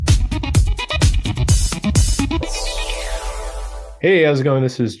Hey, how's it going?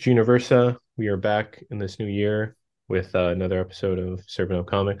 This is Juniversa. We are back in this new year with another episode of Serving Up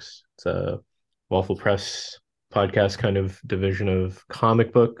Comics. It's a Waffle Press podcast kind of division of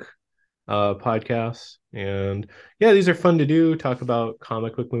comic book podcasts. And yeah, these are fun to do, talk about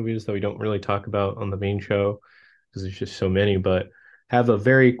comic book movies that we don't really talk about on the main show because there's just so many. But have a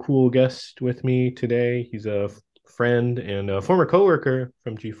very cool guest with me today. He's a friend and a former coworker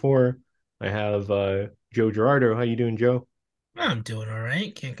from G4. I have Joe Gerardo. How you doing, Joe? I'm doing all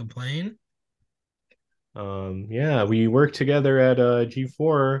right. Can't complain. Yeah, we worked together at G4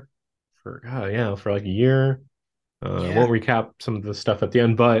 for for like a year. I Yeah. won't recap some of the stuff at the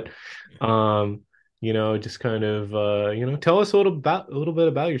end, but um, just kind of tell us a little bit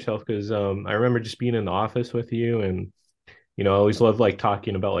about yourself because I remember just being in the office with you and I always love like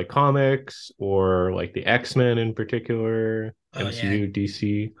talking about like comics or like the X-Men in particular, Oh yeah. MCU,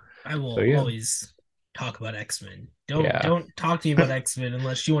 DC. I So will yeah. always talk about X-Men. Don't Yeah. don't talk to me about X-Men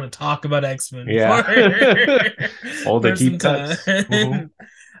unless you want to talk about X-Men for Yeah. All the for some deep cuts. Hmm. time.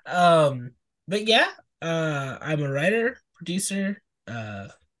 um but yeah, I'm a writer, producer, a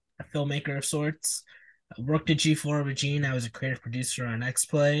filmmaker of sorts. I worked at G4 with Gene. I was a creative producer on X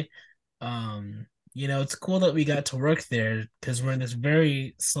Play. Um, it's cool that we got to work there because we're in this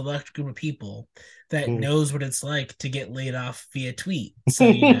very select group of people that knows what it's like to get laid off via tweet.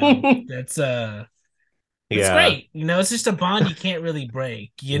 So, that's Yeah. great. It's just a bond you can't really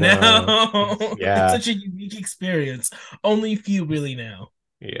break, No. It's Yeah. such a unique experience. Only few really know.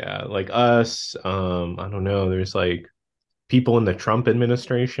 Yeah. Like us, I don't know. There's like people in the Trump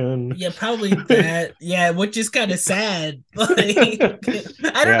administration. Yeah, probably that. Yeah, which is kind of sad. Like,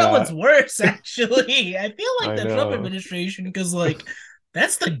 I don't know what's Yeah, worse, actually. I feel like I the Trump know. administration, because, like,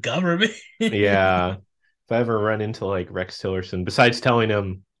 that's the government. Yeah. If I ever run into like Rex Tillerson, besides telling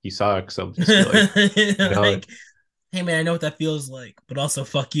him he sucks, I'll just be like, you know, Like, hey, man, I know what that feels like, but also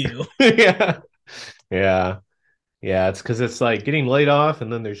fuck you. yeah. Yeah. Yeah. It's because it's like getting laid off,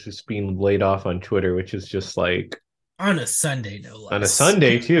 and then there's just being laid off on Twitter, which is just like On a Sunday, no on a less.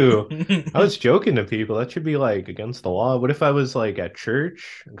 Sunday too. I was joking to people. That should be like against the law. What if I was like at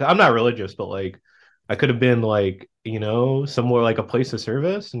church? I'm not religious, but like I could have been like, somewhere like a place of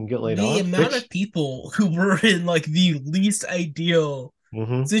service and get laid The off. amount Which, of people who were in, like, the least ideal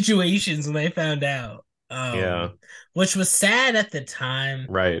hmm, situations when they found out, yeah, which was sad at the time.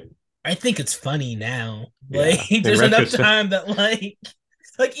 right. I think it's funny now. Like, Yeah. In there's enough retrospect, time that,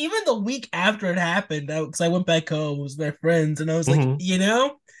 like even the week after it happened, because I went back home with my friends, and I was like, hmm,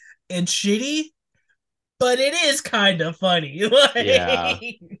 it's shitty, but it is kind of funny. yeah.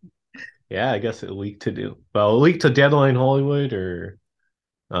 Like, Yeah, I guess it leaked to do. Well, it leaked to Deadline Hollywood or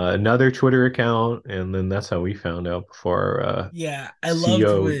another Twitter account, and then that's how we found out before our yeah,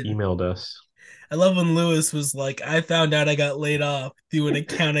 CEO emailed us. I love when Lewis was like, I found out I got laid off through an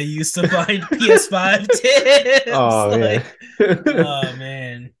account I used to find PS5 tips. Oh man. Like, At oh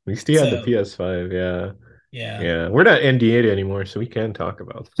man. least he had the So PS5, yeah. yeah. Yeah. We're not NDA'd anymore, so we can talk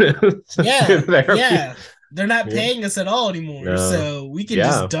about this. That's Yeah, good therapy. yeah. They're not Yeah. paying us at all anymore, No. so we can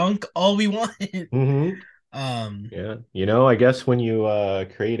just Yeah. dunk all we want. Hmm. Um, Yeah. I guess when you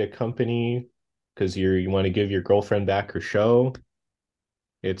create a company because you want to give your girlfriend back her show,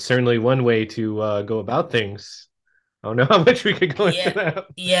 it's certainly one way to go about things. I don't know how much we could go into yeah, that.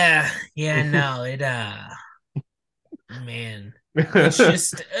 yeah, no, man, it's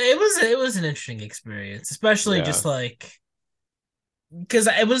just it was an interesting experience, especially Yeah. just like because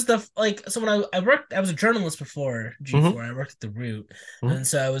it was the like so when I worked, I was a journalist before Hmm. G4. I worked at the Root, Hmm. and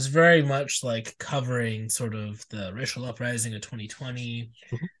so I was very much like covering sort of the racial uprising of 2020,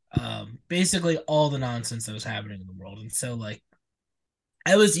 basically all the nonsense that was happening in the world. And so, like,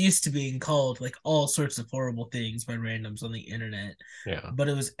 I was used to being called like all sorts of horrible things by randoms on the internet, Yeah. but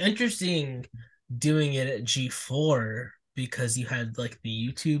it was interesting doing it at G4 because you had like the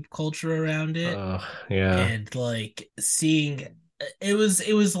YouTube culture around it, Yeah. and like seeing it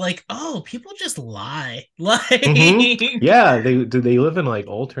was like, oh, people just lie. Like, Yeah, they live in like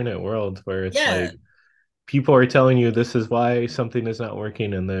alternate worlds where it's yeah, like people are telling you this is why something is not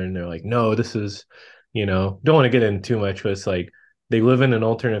working, and then they're like, no, this is, don't want to get in too much, but it's like they live in an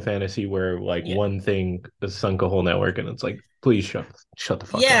alternate fantasy where like yeah, one thing has sunk a whole network, and it's like, please shut the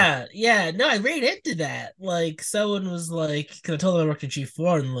fuck up. yeah. No, I ran into that. Like, someone was like, because I told them I worked at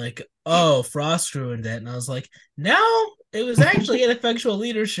G4, and like, oh, Frost ruined it. And I was like, no, it was actually ineffectual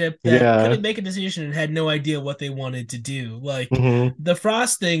leadership that Yeah. couldn't make a decision and had no idea what they wanted to do. Like, Hmm. the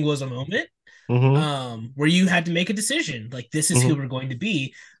Frost thing was a moment. Mm-hmm. where you had to make a decision, like this is who Mm-hmm. we're going to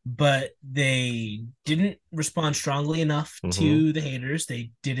be. But they didn't respond strongly enough Mm-hmm. to the haters.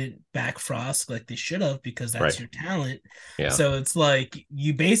 They didn't back Frost like they should have, because that's Right. your talent. Yeah. So it's like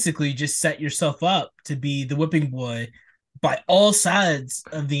you basically just set yourself up to be the whipping boy by all sides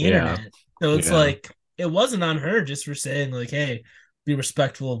of the Yeah. internet. So it's Yeah. like it wasn't on her just for saying like, hey, be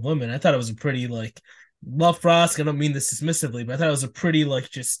respectful of women. I thought it was a pretty like, love Frost. I don't mean this dismissively, but I thought it was a pretty like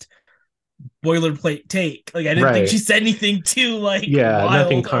just boilerplate take. Like I didn't think she Right. said anything too like Yeah. Nothing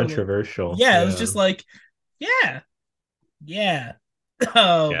wild or like, controversial. yeah, it was Yeah. just like, yeah, yeah.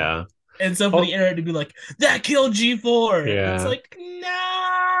 Um, Yeah. and so for the Oh, internet to be like, that killed G4, it's yeah. like, no.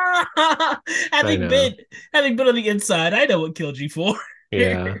 I having know. been having been on the inside, I know what killed G4.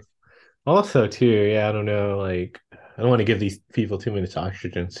 Yeah. Also, too, yeah, I don't know, like, I don't want to give these people too much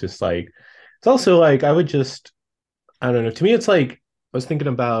oxygen. It's just like, it's also like, I would just, I don't know. To me, it's like, I was thinking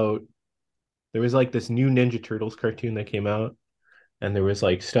about, there was like this new Ninja Turtles cartoon that came out, and there was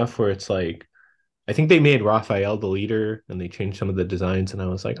like stuff where it's like, I think they made Raphael the leader and they changed some of the designs, and I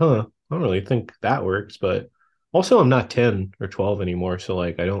was like, huh, I don't really think that works. But also, I'm not 10 or 12 anymore, so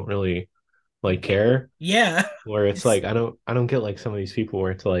like, I don't really like care. Yeah. Where it's It's, like I don't get like some of these people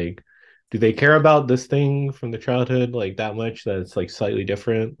where it's like, do they care about this thing from the childhood like that much that it's like slightly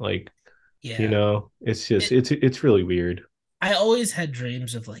different? Like, yeah. it's just It, it's really weird. I always had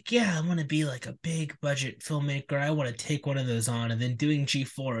dreams of like, yeah, I want to be like a big budget filmmaker. I want to take one of those on. And then doing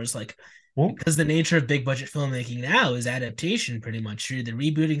G4 is like, because the nature of big budget filmmaking now is adaptation pretty much. You're either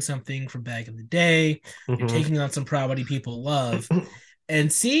rebooting something from back in the day, you're Mm-hmm. taking on some property people love,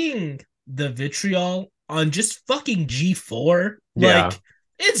 and seeing the vitriol on just fucking G4, Yeah. like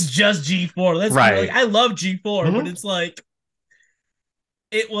it's just G4. Let's be like, Right. I love G4, but Mm-hmm. it's like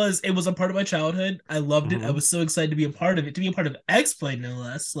it was a part of my childhood. I loved it. I Mm-hmm. was so excited to be a part of it, to be a part of X-Play no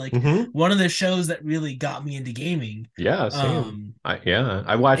less. Like Mm-hmm. one of the shows that really got me into gaming. Yeah, same. Um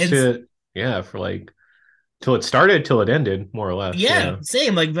I watched and it, yeah, for like till it started till it ended, more or less. yeah, Yeah.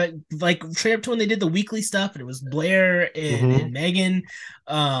 same. Like straight up to when they did the weekly stuff, and it was Blair and Mm-hmm. Megan.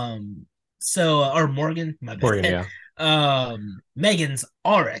 So or Morgan, my Morgan, bad. yeah. Megan's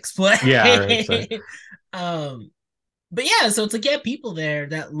RX Yeah, right. So, play. um, but yeah, so it's like, yeah, people there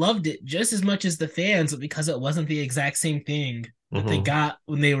that loved it just as much as the fans, but because it wasn't the exact same thing that they mm-hmm. got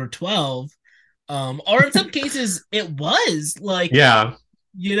when they were 12. Or in some cases it was like, Yeah.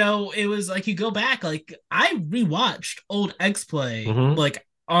 it was like you go back, like I rewatched old X Play Mm-hmm. like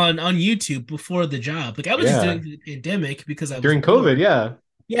on YouTube before the job. Like I was just doing Yeah. it through the pandemic because I was During COVID, bored. yeah.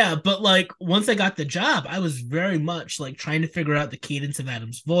 Yeah, but like once I got the job, I was very much like trying to figure out the cadence of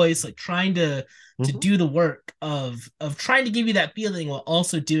Adam's voice, like trying to Mm-hmm. do the work of trying to give you that feeling while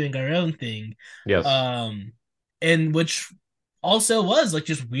also doing our own thing. Yes. Um and which also was like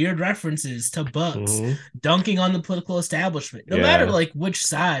just weird references to books, Mm-hmm. dunking on the political establishment, no matter Yeah. like which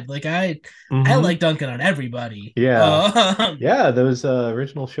side. Like I Mm-hmm. like dunking on everybody. Yeah. Yeah, those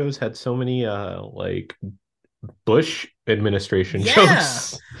original shows had so many like Bush administration Yeah.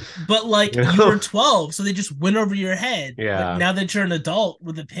 jokes. But like You you were know? 12, so they just went over your head. But Yeah. now that you're an adult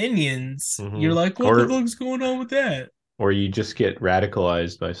with opinions, you're Mm-hmm. like, what the fuck's going on with that? Or you just get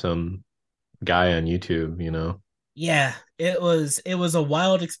radicalized by some guy on YouTube. Yeah, it was a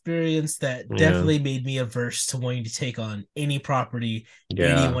wild experience that Yeah. definitely made me averse to wanting to take on any property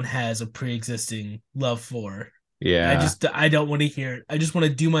Yeah. anyone has a pre-existing love for. Yeah. I don't want to hear it. I just want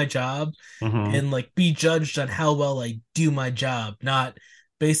to do my job Mm-hmm. and like be judged on how well I do my job, not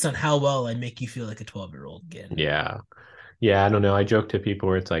based on how well I make you feel like a 12-year-old again. Yeah. Yeah, I don't know. I joke to people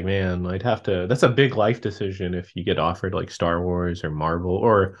where it's like, man, I'd have to, that's a big life decision if you get offered like Star Wars or Marvel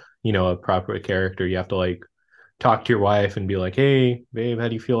or, a proper character. You have to like talk to your wife and be like, hey, babe, how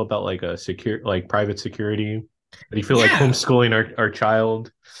do you feel about like like private security? How do you feel like Yeah, homeschooling our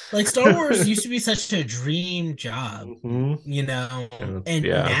child? like Star Wars used to be such a dream job, hmm you know, and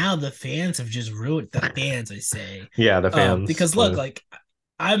Yeah. now the fans have just ruined the fans, I say. Yeah, the fans. Because look, like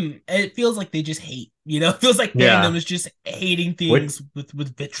it feels like they just hate, it feels like fandom Yeah. is just hating What things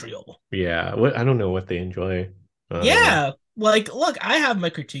with vitriol. yeah, what I don't know what they enjoy. Uh Yeah, like look, I have my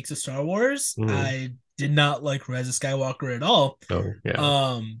critiques of Star Wars. mhm. I did not like Rise of Skywalker at all. Oh, yeah.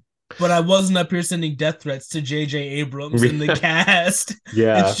 Um, but I wasn't up here sending death threats to J.J. Abrams in the cast. It's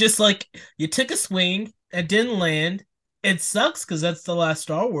Yeah. just like you took a swing, it didn't land. It sucks because that's the last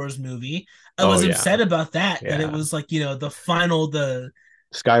Star Wars movie. I Oh, was yeah. upset about that. That it Yeah. was like the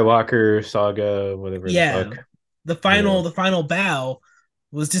Skywalker saga, whatever the yeah fuck. the Yeah. final bow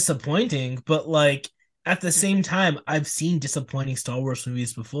was disappointing. But like at the same time, I've seen disappointing Star Wars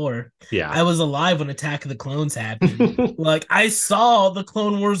movies before. Yeah. I was alive when Attack of the Clones happened. Like I saw the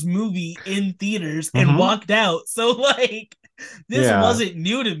Clone Wars movie in theaters and Hmm. walked out. So like this Yeah. wasn't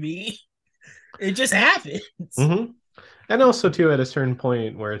new to me. It just happens. Hmm. And also too, at a certain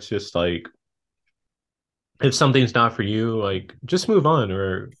point where it's just like, if something's not for you, like just move on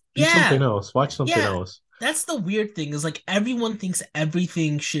or do something Yeah. else, watch something Yeah. else. That's the weird thing is like everyone thinks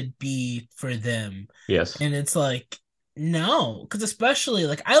everything should be for them. Yes. And it's like, no, because especially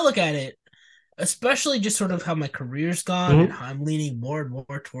like I look at it, especially just sort of how my career's gone and Hmm. how I'm leaning more and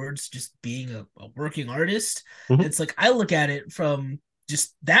more towards just being a working artist. Hmm. It's like I look at it from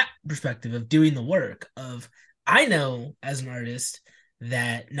just that perspective of doing the work of I know as an artist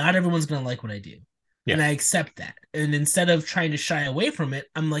that not everyone's gonna like what I do. And Yeah. I accept that. And instead of trying to shy away from it,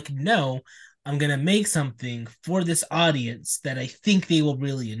 I'm like, no, I'm gonna make something for this audience that I think they will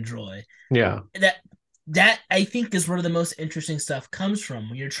really enjoy. Yeah. That I think is where the most interesting stuff comes from.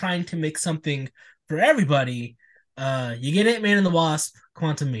 When you're trying to make something for everybody, you get Ant-Man and the Wasp,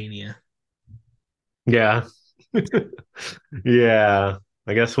 Quantumania. Yeah. Yeah.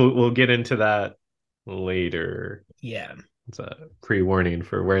 I guess we'll get into that later. Yeah. It's a pre-warning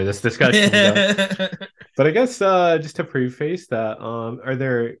for where this discussion will go. But I guess just to preface that, are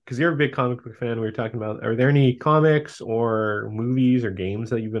there, because you're a big comic book fan, we were talking about, are there any comics or movies or games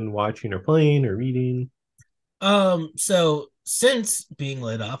that you've been watching or playing or reading? So since being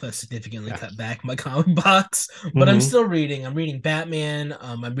laid off, I've significantly Yeah. cut back my comic box, but I'm Mm-hmm. still reading. I'm reading Batman.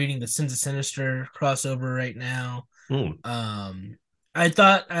 I'm reading the Sins of Sinister crossover right now. Mm. Um, I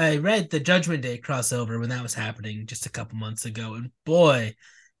thought I read the Judgment Day crossover when that was happening just a couple months ago, and boy,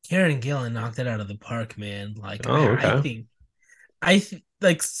 Karen Gillan knocked it out of the park, man. Like Oh, I okay. think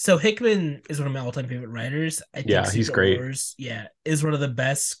like so Hickman is one of my all-time favorite writers. I think Yeah, he's Secret great. Wars, yeah, is one of the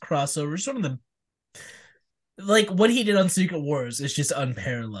best crossovers. One of the like what he did on Secret Wars is just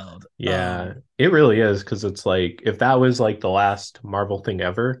unparalleled. Yeah, it really is because it's like if that was like the last Marvel thing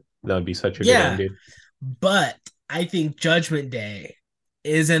ever, that would be such a good Yeah, ending. but I think Judgment Day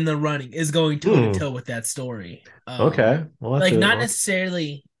is in the running, is going toe to Hmm. toe with that story. Okay. We'll have Like to. not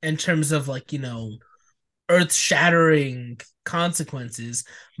necessarily in terms of like, earth shattering consequences,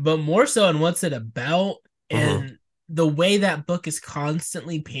 but more so on what's it about Mhm. and the way that book is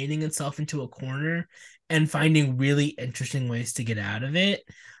constantly painting itself into a corner and finding really interesting ways to get out of it.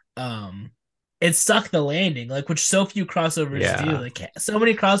 Um, it stuck the landing, like which so few crossovers do. Yeah, Like so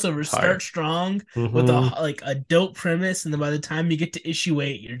many crossovers it's start hard. strong with a Hmm. like a dope premise, and then by the time you get to issue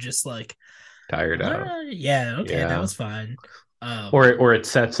 8, you're just like, Tired all out. right, yeah, okay, that Yeah. was fine. Or it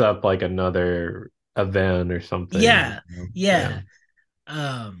sets up like another event or something. Yeah, Yeah. yeah.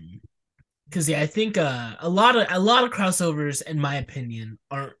 Um, because yeah, I think a lot of crossovers, in my opinion,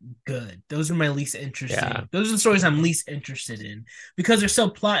 aren't good. Those are my least Yeah. interesting. Those are the stories I'm Yeah. least interested in because they're so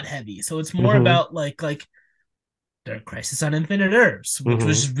plot heavy. So it's more Hmm. about like the Crisis on Infinite Earths, which Hmm.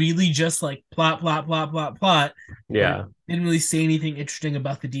 was really just like plot, plot, plot, plot, plot, but Yeah. didn't really say anything interesting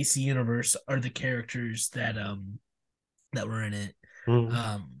about the DC universe or the characters that were in it. Hmm.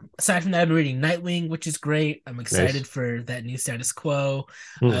 Aside from that, I've been reading Nightwing, which is great. I'm Nice. excited for that new status quo.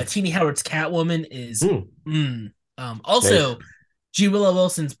 Hmm. Teeny Howard's Catwoman is Hmm. mm. Nice. Also G. Willow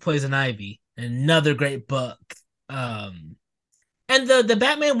Wilson's Poison Ivy, another great book. And the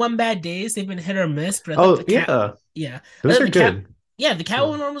Batman One Bad Days, they've been hit or miss, but I thought Oh, yeah. yeah, I Those thought are good. the Yeah.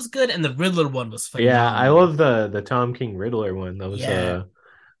 Catwoman one was good, and the Riddler one was Yeah, I phenomenal. love the Tom King Riddler one. That was Yeah.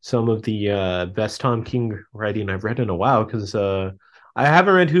 some of the best Tom King writing I've read in a while because I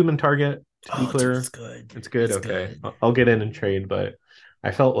haven't read Human Target, to be Oh, dude, it's clear. good. It's good, It's okay. good. I'll get in and trade, but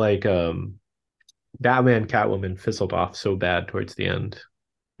I felt like Batman Catwoman fizzled off so bad towards the end,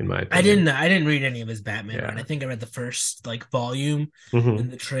 in my I opinion. didn't I didn't read any of his Batman run. I Yeah. think I read the first like volume in Hmm.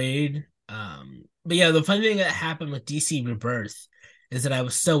 the trade. But yeah, the funny thing that happened with DC Rebirth is that I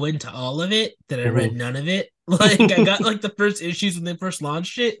was so into all of it that I read Hmm. none of it. Like I got like the first issues when they first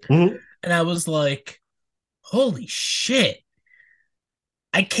launched it, Hmm. and I was like, "Holy shit!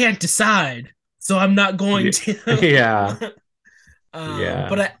 I can't decide, so I'm not going Yeah. to." Yeah.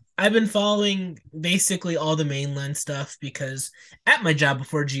 But Yeah. I've been following basically all the mainline stuff because at my job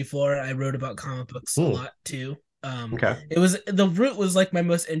before G4, I wrote about comic books a Hmm. lot too. Okay. It was the root was like my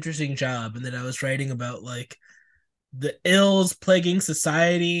most interesting job, and then I was writing about like the ills plaguing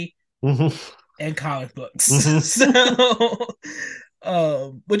society Hmm. and comic books. Hmm. So,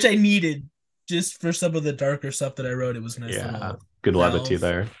 which I needed just for some of the darker stuff that I wrote. It was a nice Yeah. little Good levity valve.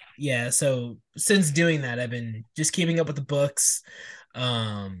 there. Yeah, so since doing that, I've been just keeping up with the books.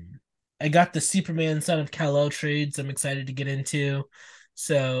 Um, I got the Superman Son of Kal-El trades I'm excited to get into.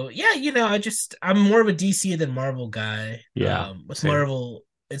 So yeah, I'm more of a DC than Marvel guy. Yeah, With same. Marvel,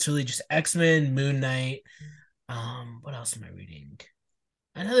 it's really just X-Men, Moon Knight. What else am I reading?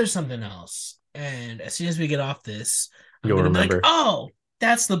 I know there's something else. And as soon as we get off this, I'm You'll gonna be like, remember. oh,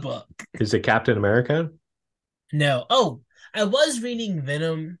 that's the book. Is it Captain America? No. Oh, I was reading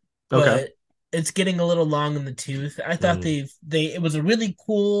Venom, Okay. but it's getting a little long in the tooth. I thought Mm, it was a really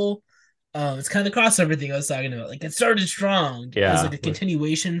cool it's kind of the crossover thing I was talking about. Like it started strong as like yeah. a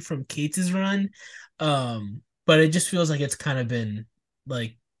continuation from Kate's run. But it just feels like it's kind of been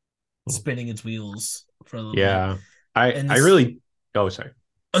like spinning its wheels for a little bit. Yeah. I And I this really oh sorry.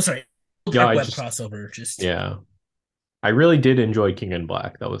 oh sorry, Yeah, dark I web just crossover just yeah. I really did enjoy King and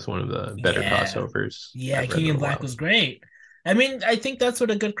Black. That was one of the better yeah. crossovers Yeah, I've read King in a and Black while. was great. I mean, I think that's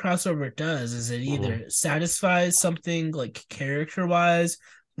what a good crossover does is it Mhm. either satisfies something like character wise,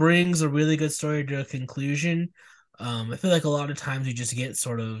 brings a really good story to a conclusion. I feel like a lot of times you just get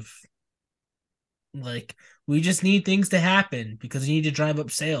sort of like we just need things to happen because we need to drive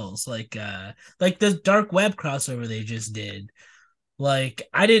up sales. Like the dark web crossover they just did. Like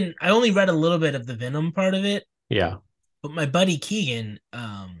I only read a little bit of the Venom part of it, Yeah. but my buddy Keegan,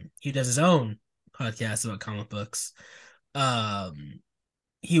 he does his own podcast about comic books. Um,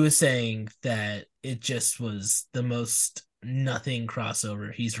 he was saying that it just was the most nothing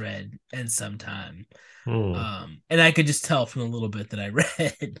crossover he's read in some time. Mm. And I could just tell from a little bit that I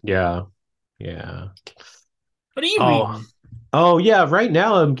read. Yeah. Yeah. What are you Oh. reading? Oh yeah, right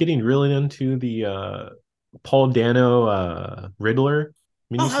now I'm getting really into the Paul Dano Riddler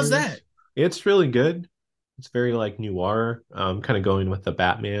Oh, how's miniseries. that? It's really good. It's very like noir, kind of going with the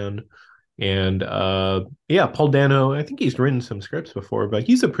Batman. And yeah, Paul Dano, I think he's written some scripts before, but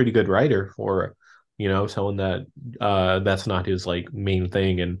he's a pretty good writer for, someone that that's not his like main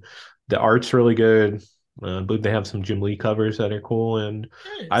thing. And the art's really good. I believe they have some Jim Lee covers that are cool. And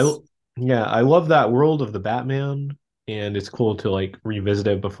I Nice. yeah, I love that world of the Batman, and it's cool to like revisit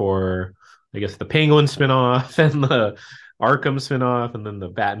it before I guess the Penguin spinoff and the Arkham spinoff and then the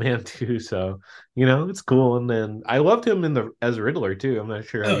Batman too. So, it's cool. And then I loved him in the as Riddler too. I'm not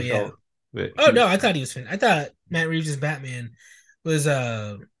sure how Oh you yeah. felt, but Oh he no, was I thought he was fin. I thought Matt Reeves' Batman was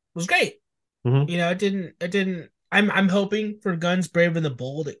was great. hmm I didn't I'm hoping for Guns Brave and the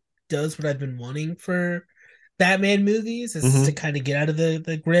Bold. It does what I've been wanting for Batman movies is to hmm kind of get out of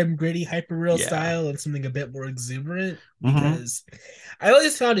the grim, gritty, hyper real yeah. style and something a bit more exuberant hmm because I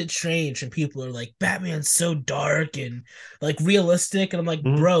always found it strange when people are like, Batman's so dark and like realistic. And I'm like,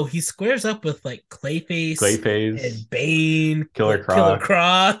 hmm bro, he squares up with like Clayface Clayface, and Bane, Killer like Killer Croc.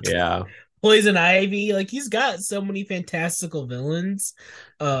 Croc, Yeah. Poison Ivy. Like he's got so many fantastical villains.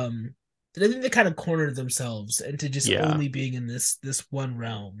 Um, that I think they kind of cornered themselves into just Yeah. only being in this one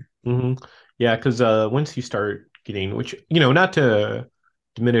realm. hmm Yeah, because once you start getting, which not to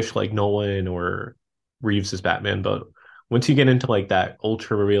diminish like Nolan or Reeves as Batman, but once you get into like that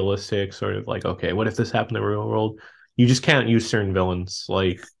ultra realistic sort of like, okay, what if this happened in the real world? You just can't use certain villains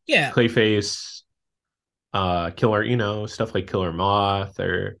like Yeah, Clayface, Killer, stuff like Killer Moth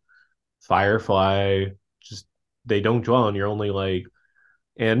or Firefly. Just they don't dwell on. You're only like,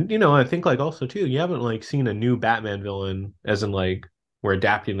 and I think like also too, you haven't like seen a new Batman villain, as in like we're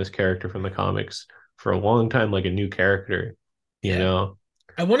adapting this character from the comics for a long time, like a new character, you yeah. know.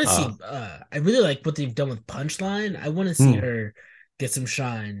 I want to Uh, see. I really like what they've done with Punchline. I want to see hmm. her get some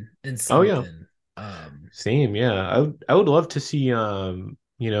shine in Oh yeah, something. same. Yeah, I would love to see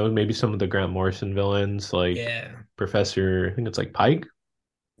maybe some of the Grant Morrison villains like Yeah, Professor. I think it's like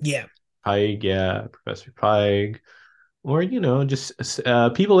yeah, Pike, yeah, Professor Pike, or just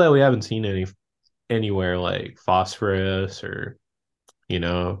people that we haven't seen anywhere like Phosphorus or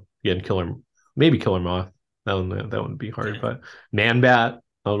again, maybe Killer Moth. That wouldn't be hard, yeah. but Man Bat.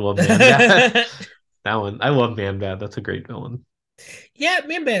 I would love Man Bat. That one, I love Man Bat. That's a great villain. Yeah,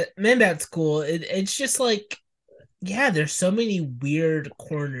 Man Bat's cool. It's just like, yeah, there's so many weird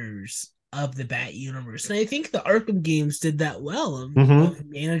corners of the Bat universe, and I think the Arkham games did that well hmm of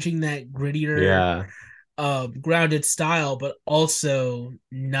managing that grittier, Yeah, grounded style, but also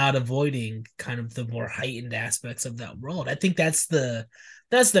not avoiding kind of the more heightened aspects of that world. I think that's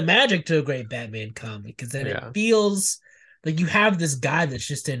the magic to a great Batman comic, because then it yeah. feels like you have this guy that's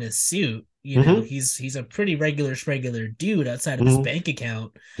just in a suit. hmm He's a pretty regular dude outside of his hmm bank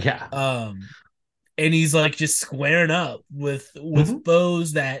account. Yeah. Um, and he's like just squaring up with hmm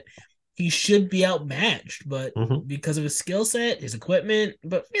foes that he should be outmatched, but hmm because of his skill set, his equipment,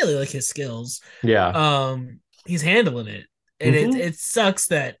 but really like his skills, Yeah. he's handling it. And it hmm it sucks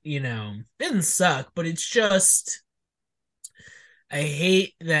that, it didn't suck, but it's just I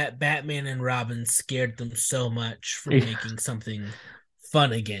hate that Batman and Robin scared them so much from making something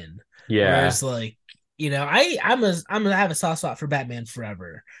fun again. Yeah. Whereas like, I'm gonna have a soft spot for Batman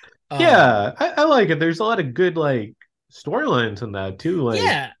Forever. Um, Yeah, I like it. There's a lot of good like storylines in that too. Like,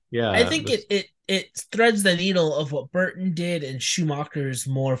 yeah, I yeah, think this. it threads the needle of what Burton did and Schumacher's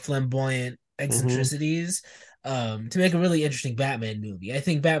more flamboyant Hmm. eccentricities, to make a really interesting Batman movie. I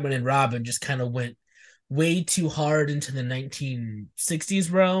think Batman and Robin just kind of went way too hard into the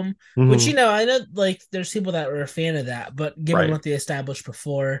 1960s realm, which Hmm. I know like there's people that were a fan of that, but given Right. what they established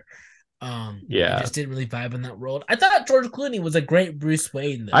before, I Yeah. just didn't really vibe in that world. I thought George Clooney was a great Bruce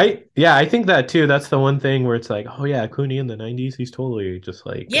Wayne though. I think that too. That's the one thing where it's like, oh yeah, Clooney in the 90s, he's totally just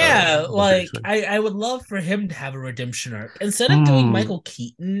like Yeah, the Bruce like Wayne. I would love for him to have a redemption arc. Instead of doing Hmm. Michael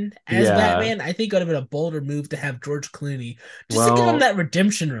Keaton as Yeah. Batman, I think it would have been a bolder move to have George Clooney just to give him Well, that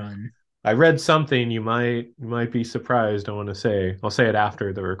redemption run. I read something you might be surprised. I want to say. I'll say it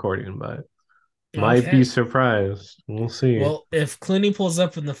after the recording, but might be Okay. surprised. We'll see. Well, if Clooney pulls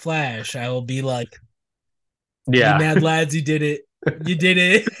up in the Flash, I will be like, "You Yeah. mad lads, you did it. You did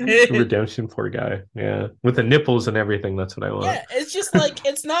it." Redemption, poor guy. Yeah. With the nipples and everything, that's what I want. Yeah, it's just like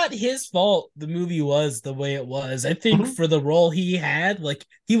it's not his fault the movie was the way it was. I think Mhm. for the role he had, like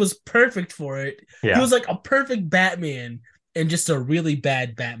he was perfect for it. He Yeah. was like a perfect Batman in just a really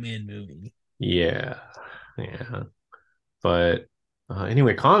bad Batman movie. Yeah. Yeah. But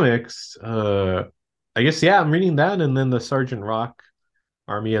anyway, comics. I guess yeah, I'm reading that, and then the Sergeant Rock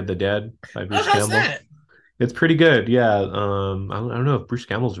Army of the Dead by Oh, Bruce how's Campbell. that? It's pretty good. Yeah. I don't know if Bruce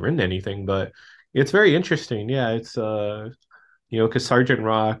Campbell's written anything, but it's very interesting. Yeah, it's because Sergeant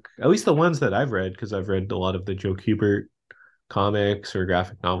Rock, at least the ones that I've read, because I've read a lot of the Joe Kubert comics or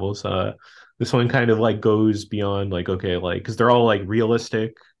graphic novels. This one kind of like goes beyond like okay, like because they're all like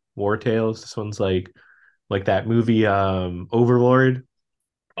realistic war tales. This one's like that movie Overlord,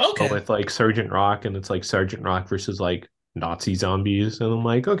 but Okay. with like Sergeant Rock, and it's like Sergeant Rock versus like Nazi zombies, and I'm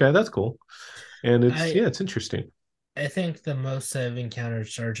like, okay, that's cool, and it's I yeah, it's interesting. I think the most I've encountered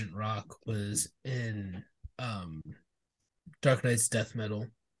Sergeant Rock was in um Dark Knight's Death Metal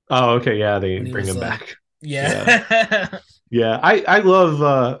Oh, okay, yeah, they when he bring was him like, back. Yeah, yeah. yeah, I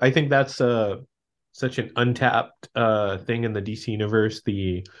love. I think that's such an untapped thing in the DC universe.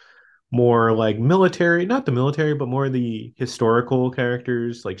 The more like military, not the military, but more the historical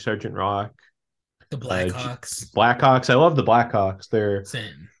characters like Sergeant Rock, The uh, J- Blackhawks. Blackhawks. I love the Blackhawks.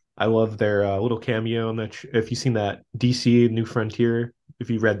 Same. I love their little cameo in that. If you've seen that DC New Frontier, if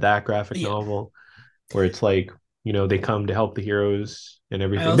you read that graphic Yeah. novel, where it's like they come to help the heroes and I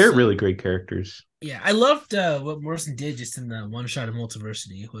everything. They're also really great characters. Yeah, I loved what Morrison did just in the one shot of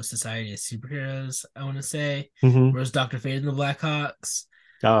Multiversity with Society of Superheroes, I want to say, Hmm. whereas Dr. Fate and the Blackhawks.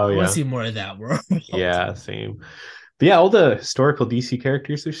 Oh I want to yeah, see more of that world. yeah, same. But yeah, all the historical DC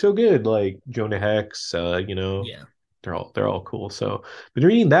characters, they're so good. Like Jonah Hex, Yeah. they're all cool. So been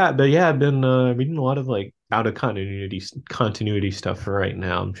reading that, but yeah, I've been reading a lot of like out of continuity stuff for right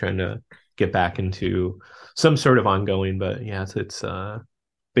now. I'm trying to get back into some sort of ongoing, but yeah, it's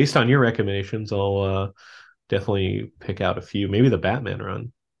based on your recommendations, I'll definitely pick out a few. Maybe the Batman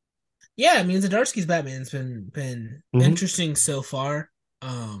run. Yeah, I mean Zdarsky's Batman's been Hmm. interesting so far.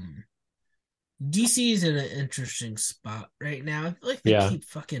 Um DC is in an interesting spot right now. I feel like they Yeah. keep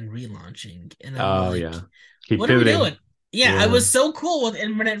fucking relaunching, and I'm Oh like, yeah. Keep what are we doing? pivoting. Yeah, I Yeah. was so cool with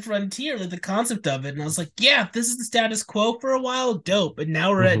Infinite Frontier, like the concept of it, and I was like, yeah, this is the status quo for a while, dope. And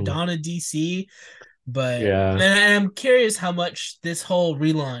now we're at Hmm. Dawn of DC, but Yeah. and I'm curious how much this whole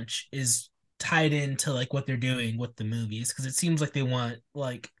relaunch is tied into like what they're doing with the movies because it seems like they want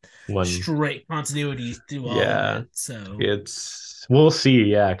like One. straight continuity through all of Yeah. it. So It's we'll see.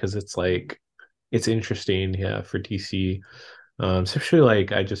 Yeah, because it's like it's interesting. Yeah, for DC. Especially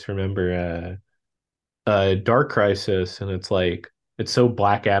like I just remember Dark Crisis, and it's like it's so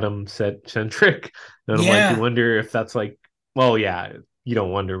Black Adam set centric, and I'm like, you yeah, wonder if that's like, well, yeah, you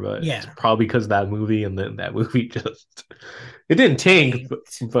don't wonder, but it's yeah, probably because that movie, and then that movie just it didn't tank, but,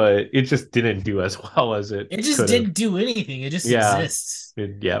 tanked. but it just didn't do as well as it It just could have. didn't do anything. It just Yeah, exists.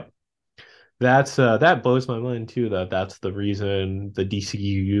 yeah. That blows my mind too. That's the reason the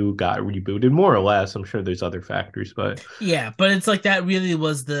DCU got rebooted, more or less. I'm sure there's other factors, but Yeah, but it's like that really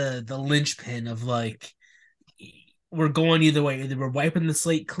was the linchpin of like we're going either way. Either we're wiping the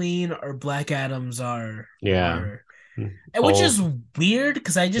slate clean or Black Adams yeah, are and which all is weird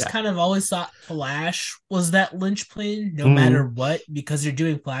because I just yeah. kind of always thought Flash was that linchpin no matter Hmm. what because they're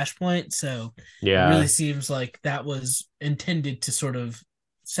doing Flashpoint. So it really Yeah, seems like that was intended to sort of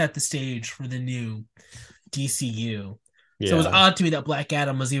set the stage for the new DCU. So it was yeah. odd to me that Black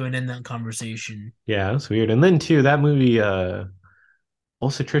Adam was even in that conversation. Yeah, that's weird. And then too, that movie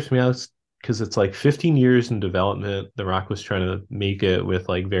also trips me out. because it's like 15 years in development. The Rock was trying to make it with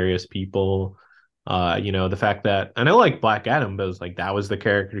like various people. The fact that I know like Black Adam, but it was like that was the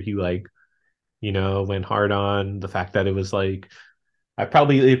character he like, went hard on. The fact that it was like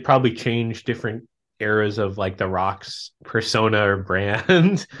it probably changed different eras of like the Rock's persona or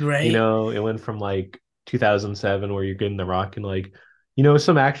brand. Right? It went from like 2007 where you're getting the Rock in like,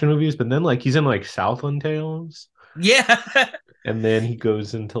 some action movies, but then like he's in like Southland Tales, Yeah. and then he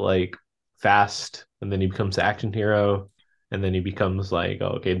goes into like Fast, and then he becomes the action hero, and then he becomes like,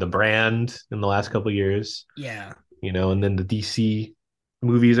 oh, okay, the brand in the last couple of years, Yeah. and then the DC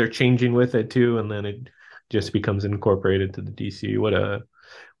movies are changing with it too, and then it just becomes incorporated to the DC.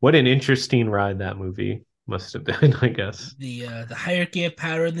 What an interesting ride that movie must have been, I guess. The hierarchy of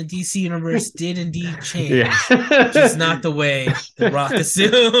power in the DC universe did indeed Yeah. change, just not the way the Rock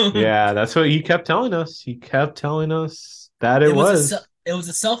assumed. Yeah, that's what he kept telling us. He kept telling us that it It was was. it was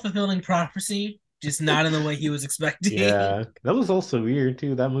a self-fulfilling prophecy, just not in the way he was expecting. Yeah, that was also weird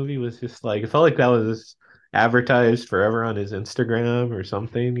too. That movie was just like, it felt like that was advertised forever on his Instagram or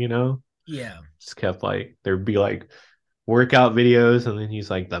something. Yeah. Just kept like, there'd be like workout videos, and then he's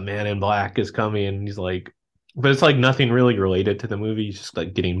like, the man in black is coming, and he's like, but it's like nothing really related to the movie. He's just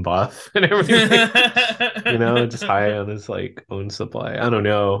like getting buff and everything, just high on his like own supply. I don't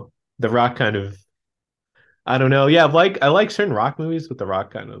know. The Rock kind of, I don't know. Yeah, I like certain Rock movies, but The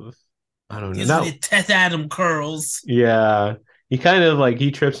Rock kind of, I don't know. Gives me Not the Teth Adam curls. Yeah, he kind of like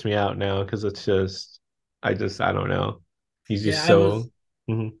he trips me out now because it's just I don't know. He's Yeah, just so.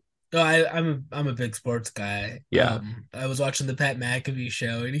 Mhm. I'm a big sports guy. Yeah. I was watching the Pat McAfee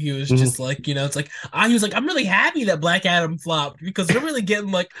show, and he was Mhm. just like, it's like he was like, I'm really happy that Black Adam flopped because they're really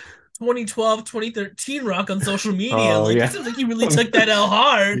getting like 2012, 2013 Rock on social media. Oh Like it yeah. seems like he really took that L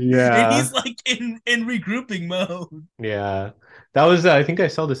hard, and Yeah. he's like in regrouping mode. Yeah. That was I think I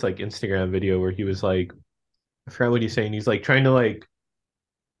saw this like Instagram video where he was like, I forgot what he's saying. He's like trying to like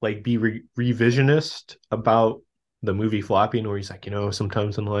be revisionist about the movie flopping, where he's like,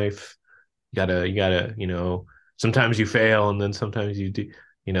 sometimes in life you gotta, sometimes you fail, and then sometimes you do,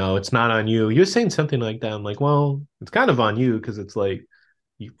 it's not on you. He was saying something like that. I'm like, well, it's kind of on you because it's like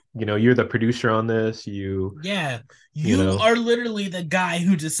you're the producer on this. Yeah, You you know. are literally the guy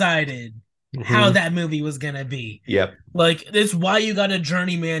who decided how Hmm. that movie was gonna be. Yep. Like, that's why you got a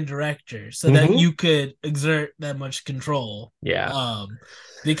journeyman director, so that Hmm. you could exert that much control. Yeah.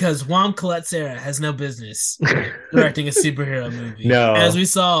 Because Juan Colette Serra has no business directing a superhero movie, as No. we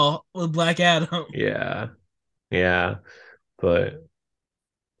saw with Black Adam. Yeah. Yeah. But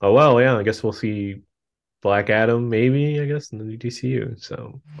oh well, yeah, I guess we'll see Black Adam maybe, I guess, in the new DCU.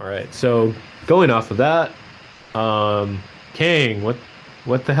 So all right. So going off of that, um Kang, what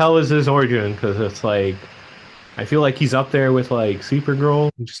the hell is his origin? Because it's like I feel like he's up there with like Supergirl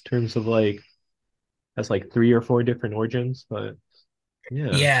in just terms of like has like three or four different origins, but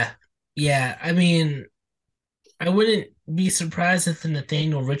yeah. Yeah, yeah. I mean, I wouldn't be surprised if the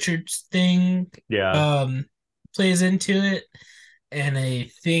Nathaniel Richards thing Yeah. um plays into it. And I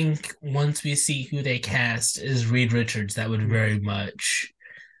think once we see who they cast as Reed Richards, that would very much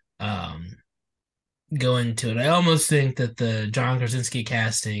um, go into it. I almost think that the John Krasinski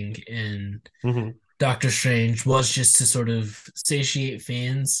casting in Hmm. Doctor Strange was just to sort of satiate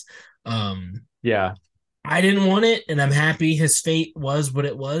fans. Um, Yeah. I didn't want it, and I'm happy his fate was what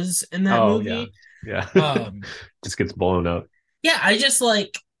it was in that Oh yeah. movie. Yeah. Um, Just gets blown up. yeah, I just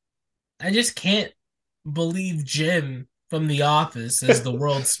can't believe Jim from The Office as the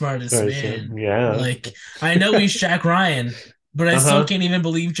world's smartest man. Yeah. Like, I know he's Jack Ryan, but I still Uh-huh. can't even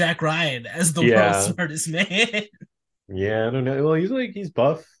believe Jack Ryan as the world's Yeah. smartest man. Yeah, I don't know. Well, he's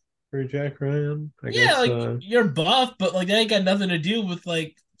buff for Jack Ryan, I Yeah, guess. like you're buff, but like that ain't got nothing to do with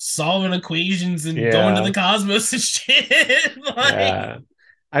like solving equations and going to the Yeah. cosmos and shit. Like, Yeah.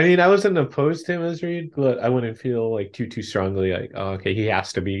 I mean, I wasn't opposed to him as Reed, but I wouldn't feel like too strongly like, oh, okay, he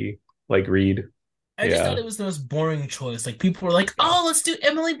has to be like Reed. I just thought Yeah. it was the most boring choice. Like people were like, Yeah. "Oh, let's do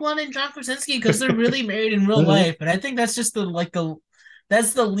Emily Blunt and John Krasinski because they're really married in real Hmm. life." And I think that's just the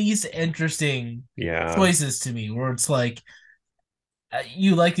that's the least interesting Yeah. choices to me. Where it's like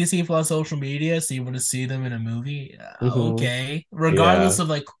you like these people on social media, so you want to see them in a movie. Hmm. Okay, Yeah. regardless of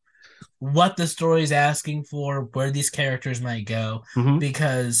like what the story is asking for, where these characters might go, Hmm.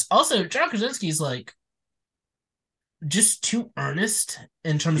 because also John Krasinski's like just too earnest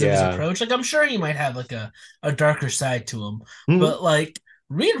in terms of his Yeah. approach. Like I'm sure he might have like a darker side to him, Hmm. but like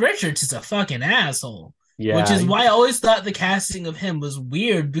Reed Richards is a fucking asstrole. Which Yeah. is why I always thought the casting of him was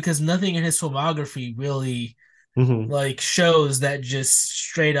weird because nothing in his filmography really Hmm. like shows that just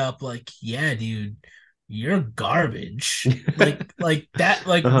straight up like, yeah, dude, you're garbage. Like that.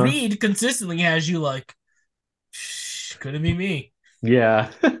 Like Uh-huh. Reed consistently has you like, shh, couldn't be me.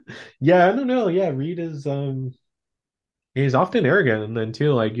 Yeah. Yeah, I don't know. Yeah, Reed is he's often arrogant, and then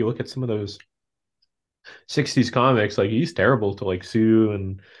too, like you look at some of those 60s comics, like he's terrible to like Sue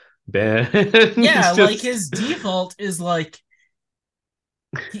and Ben. Yeah, He's like just his default is like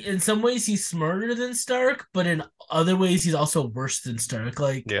in some ways he's smarter than Stark, but in other ways he's also worse than Stark.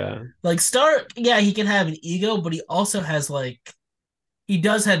 yeah. Like Stark, yeah, he can have an ego, but he also has like he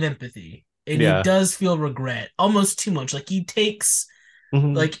does have empathy and he Yeah. does feel regret almost too much.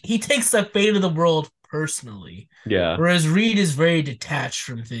 Hmm. He takes the fate of the world personally, Yeah. whereas Reed is very detached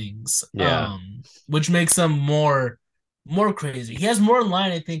from things, Yeah. which makes him more crazy. He has more in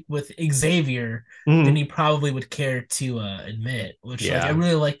line, I think, with Xavier than Hmm. he probably would care to admit. Which like I Yeah.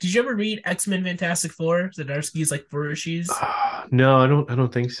 really like. Did you ever read X-Men Fantastic Four? Zdarsky's like four issues. No, I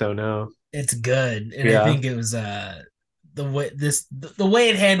don't think so, no. It's good, and I Yeah. think it was the way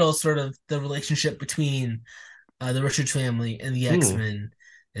it handles sort of the relationship between the Richards family and the Hmm. X-Men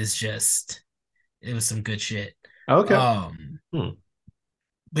is just it was some good shit. Okay. Um, Hmm.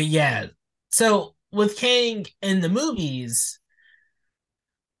 but yeah, so with Kang in the movies,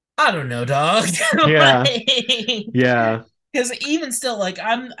 I don't know, dog. Yeah. Like, Yeah. because even still, like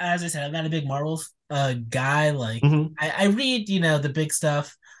I'm as I said, I'm not a big Marvel guy. Like Hmm. I read, the big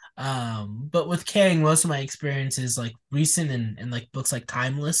stuff. But with Kang, most of my experience is like recent and like books like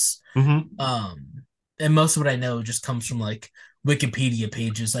Timeless. Hmm. Um, and most of what I know just comes from like Wikipedia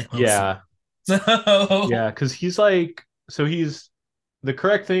pages, like most of Yeah. it. So Yeah, because he's like, so he's the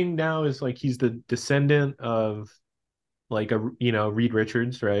correct thing now is like he's the descendant of like Reed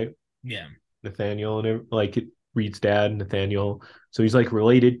Richards, right? yeah, Nathaniel and like Reed's dad, Nathaniel. So he's like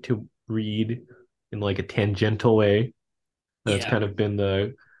related to Reed in like a tangential way. That's yeah. kind of been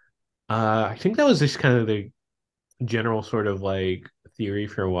the I think that was just kind of the general sort of like theory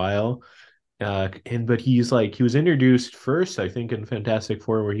for a while. And but he was introduced first, I think, in Fantastic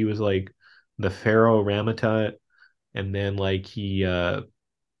Four, where he was like the Pharaoh Ramatat, and then like they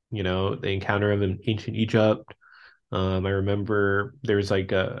encounter him in ancient Egypt. I remember there was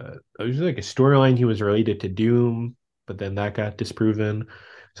like a storyline he was related to Doom, but then that got disproven.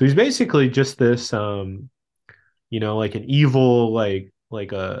 So he's basically just this like an evil like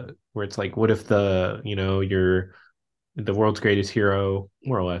a where it's like what if you're the world's greatest hero,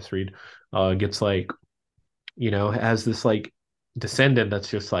 more or less, Reed, gets like, has this like descendant that's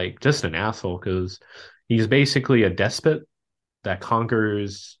just an asshole because he's basically a despot that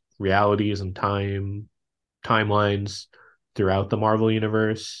conquers realities and timelines throughout the Marvel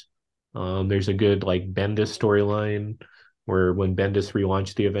universe. There's a good like Bendis storyline where when Bendis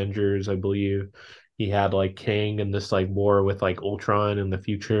relaunched the Avengers, I believe he had like Kang and this like war with like Ultron in the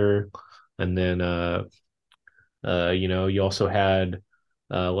future, and then you also had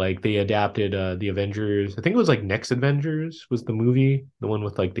like they adapted the Avengers. I think it was like Next Avengers was the movie, the one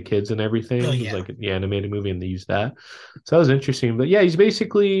with like the kids and Oh everything. It was yeah. like the animated movie, and they used that. So that was interesting. But yeah, he's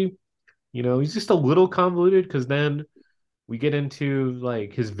basically he's just a little convoluted because then we get into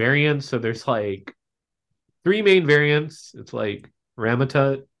like his variants. So there's like three main variants. It's like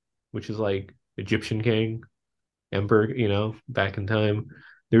Ramatut, which is like Egyptian king, emperor, back in time.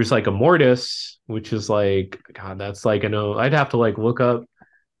 There's like a Mortis, which is like God, that's like I know I'd have to like look up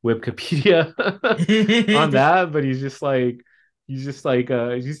Wikipedia on that, but he's just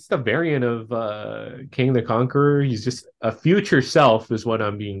a variant of King the Conqueror. He's just a future self, is what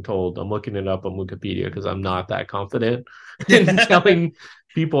I'm being told. I'm looking it up on Wikipedia because I'm not that confident in telling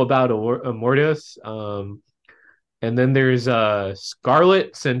people about a Mortis. And then there's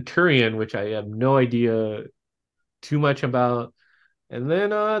Scarlet Centurion, which I have no idea too much about. And then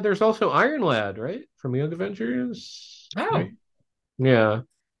there's also Iron Lad, right? From Young Avengers, right? Oh Yeah.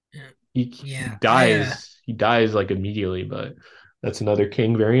 He yeah. dies like immediately, but that's another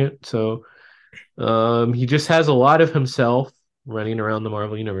King variant. So he just has a lot of himself running around the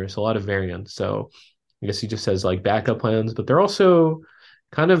Marvel universe, a lot of variants. So I guess he just has like backup plans, but they're also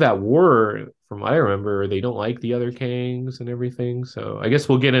kind of at war from what I remember. They don't like the other Kangs and everything. So I guess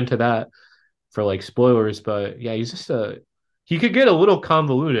we'll get into that for like spoilers, but yeah, he could get a little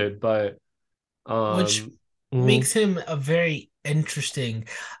convoluted, but Which um mhm, makes him a very interesting.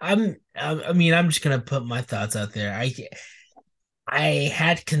 I mean, I'm just gonna put my thoughts out there. I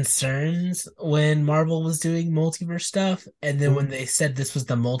had concerns when Marvel was doing multiverse stuff, and then when mhm, they said this was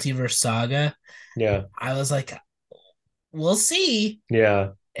the multiverse saga, yeah, I was like, we'll see. yeah,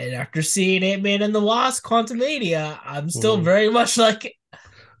 And after seeing Ant-Man and the Wasp: Quantumania, I'm still mhm, very much like,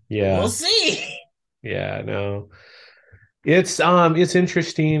 we'll yeah, see. yeah, no. It's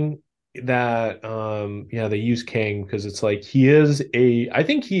interesting. that yeah, they use Kang because it's like he is a I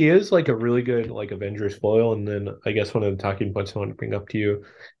think he is like a really good like Avengers foil. And then I guess one of the talking points I want to bring up to you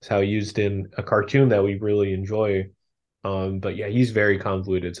is how used in a cartoon that we really enjoy. But yeah, he's very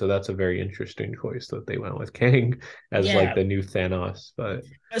convoluted, so that's a very interesting choice that they went with Kang as like Yeah, the new Thanos. But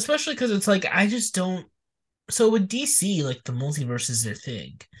especially because it's like I just don't. So with DC, like the multiverse is their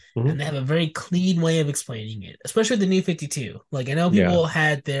thing, and mhm, they have a very clean way of explaining it, especially the New 52. Like I know yeah. people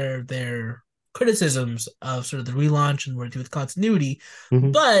had their criticisms of sort of the relaunch and what to do with continuity,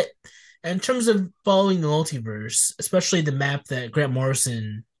 Mhm, but in terms of following the multiverse, especially the map that Grant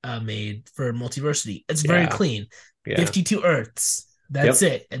Morrison made for Multiversity, it's very yeah, clean. yeah. 52 Earths. That's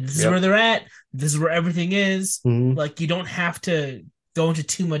Yep, it. And this is where yep. they're at. This is where everything is. Mhm, Like you don't have to go into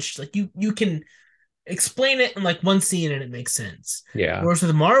too much. Like you can explain it in like one scene and it makes sense. yeah, Whereas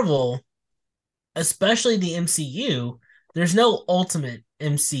with Marvel, especially the MCU, there's no ultimate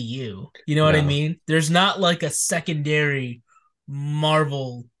MCU. You know what I no. mean? There's not like a secondary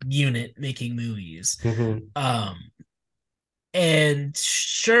Marvel unit making movies. Mhm, Um and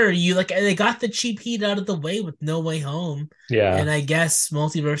sure, you like they got the cheap heat out of the way with No Way Home and yeah, I guess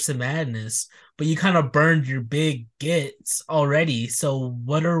Multiverse of Madness, but you kind of burned your big gets already. So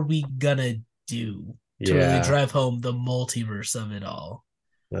what are we gonna do to really yeah. drive home the multiverse of it all?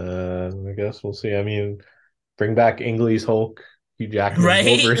 I guess we'll see. I mean, bring back Ang Lee's Hulk, Hugh Jackman's Right?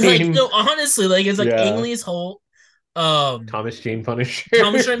 Like Wolverine. no, honestly, like it's like Ang Yeah, Lee's Holt, um, Thomas Jane Thomas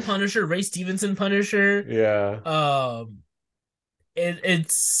Punisher. Jane Punisher, Ray Stevenson Punisher. Yeah, Um,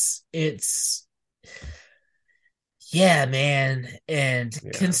 it's yeah, man. And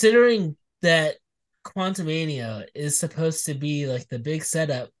yeah. considering that Quantumania is supposed to be like the big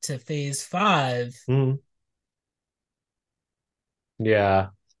setup to phase five, Mhm. Yeah,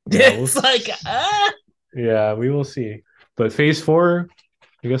 yeah. it's like Yeah, we will see. But Phase 4,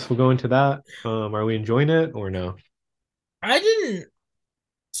 I guess we'll go into that. Are we enjoying it or no? I didn't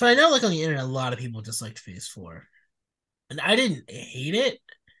so I know like on the internet a lot of people disliked phase four. And I didn't hate it.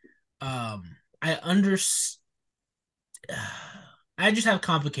 I understand. I just have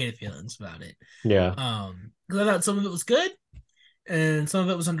complicated feelings about it. Yeah, Because I thought some of it was good and some of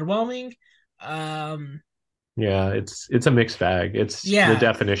it was underwhelming. Um, yeah. It's a mixed bag. It's the yeah,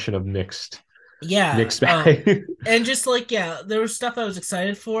 definition of yeah. mixed bag. And just like yeah, there was stuff I was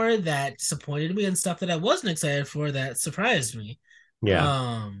excited for that disappointed me, and stuff that I wasn't excited for that surprised me.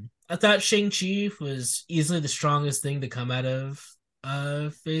 Yeah. I thought Shang-Chi was easily the strongest thing to come out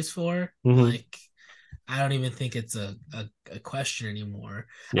of Phase Four. Hmm. Like I don't even think it's a question anymore.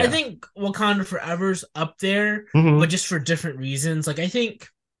 I Yeah. think Wakanda Forever's up there, but Hmm. just for different reasons. Like I think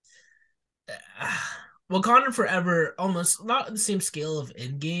uh, Wakanda Forever almost not the same scale of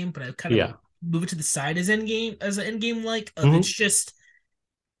Endgame, but I kind of Yeah. move it to the side as Endgame as an Endgame like of it's Hmm. just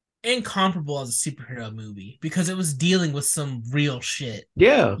incomparable as a superhero movie because it was dealing with some real shit,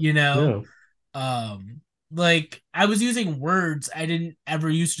 Yeah. you know? Yeah. Um like I was using words I didn't ever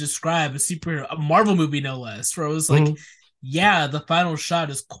use to describe a superhero, a Marvel movie no less, where it was like, Hmm. yeah, the final shot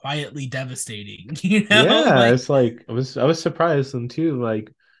is quietly devastating, you know? Yeah. Like, It's like I was surprised them too,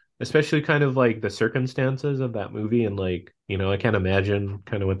 like especially kind of like the circumstances of that movie and like, I can't imagine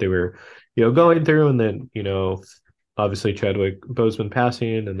kind of what they were, yeah, going through and then, obviously Chadwick Boseman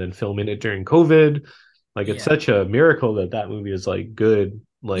passing and then filming it during COVID. Like it's yeah. such a miracle that that movie is like good.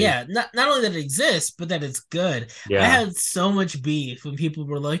 Like, Yeah, not only that it exists, but that it's good. I yeah. had so much beef when people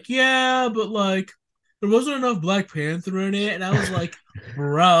were like, "Yeah, but like there wasn't enough Black Panther in it," and I was like,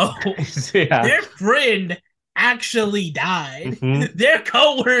 "Bro, Yeah. their friend actually died. Hmm. Their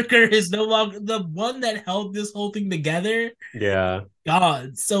coworker is no longer the one that held this whole thing together. Yeah.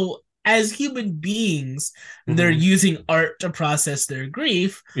 God, so." As human beings, they're Hmm. using art to process their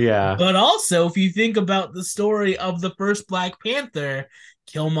grief. Yeah. But also, if you think about the story of the first Black Panther,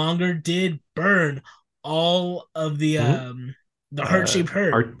 Killmonger did burn all of Hmm. the heart-shaped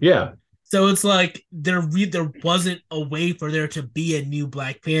hurt. Art. Yeah. So it's like there wasn't a way for there to be a new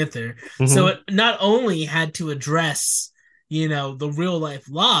Black Panther. So Hmm. it not only had to address, the real life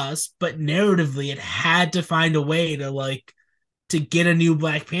loss, but narratively it had to find a way to to get a new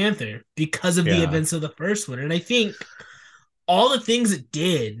Black Panther because of the Yeah. events of the first one. And I think all the things it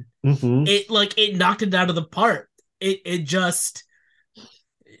did, Hmm. it knocked it out of the park. It just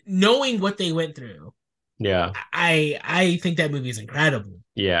knowing what they went through. Yeah. I think that movie is incredible.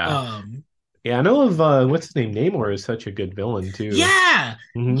 Yeah. Um Yeah. I know of what's his name? Namor is such a good villain too. yeah.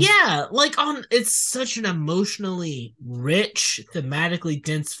 Hmm. Yeah, like on it's such an emotionally rich, thematically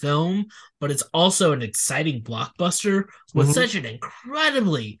dense film, but it's also an exciting blockbuster with Hmm. such an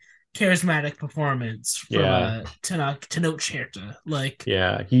incredibly charismatic performance from Yeah. Tenoch Huerta. Like,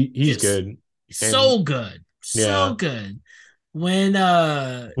 Yeah. He's just good. And so good, yeah. so good. When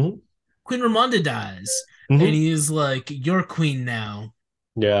Mhm. Queen Ramonda dies, and Mhm. he's like, "You're queen now.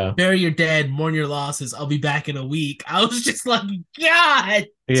 Yeah. Bury your dead, mourn your losses. I'll be back in a week." I was just like, God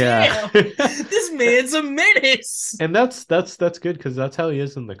Yeah. damn, this man's a menace. And that's good because that's how he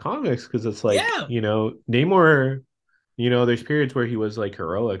is in the comics. Because it's like, Yeah, Namor, there's periods where he was like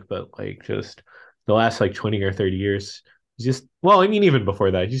heroic, but like just the last like 20 or 30 years, he's just, well, I mean, even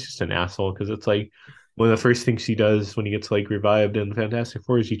before that, he's just an asshole. Because it's like one of the first things he does when he gets like revived in Fantastic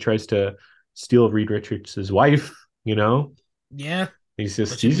Four is he tries to steal Reed Richards' wife, you know? yeah. He's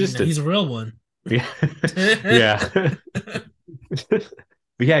just Which I he's mean, just a he's a real one. yeah. Yeah.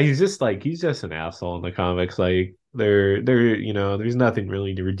 But yeah, he's just an asshole in the comics. Like there's nothing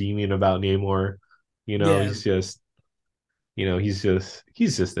really redeeming about Namor. Yeah, He's just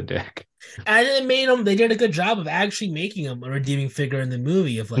a dick. and it made him. They did a good job of actually making him a redeeming figure in the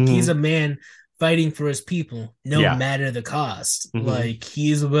movie. Of like, he's Hmm. a man fighting for his people, no Yeah. matter the cost. Hmm. Like,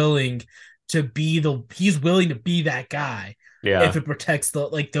 he's willing to be that guy if Yeah. it protects the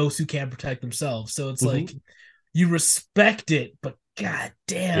like those who can't protect themselves. So it's like Hmm. you respect it, but god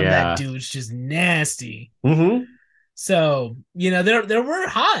damn, that Yeah. dude's just nasty. Hmm. So, there were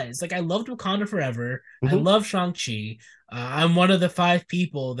highs. Like, I loved Wakanda Forever. I Hmm. love Shang-Chi. I'm one of the 5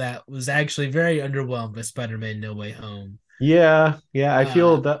 people that was actually very underwhelmed by Spider-Man No Way Home. Yeah. Yeah. I Uh,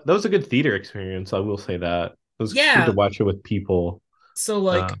 feel that was a good theater experience. I will say that. It was good to yeah. watch it with people. So,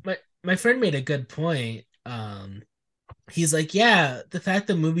 Uh, like, my friend made a good point. He's like, yeah, the fact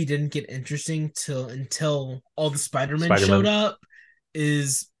the movie didn't get interesting until all the Spider-Man showed Spider-Man. up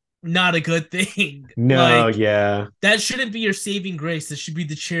is not a good thing. No, Like, yeah. that shouldn't be your saving grace. This should be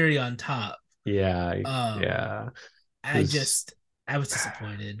the cherry on top. Yeah. Um, Yeah. I Because just I was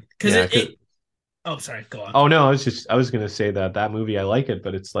disappointed because yeah, it. Oh, sorry. Go on. oh no, I was gonna say that movie I like it,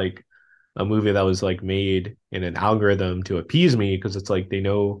 but it's like a movie that was like made in an algorithm to appease me because it's like they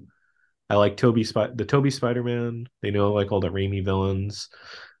know I like the Toby Spider-Man. They know like all the Raimi villains.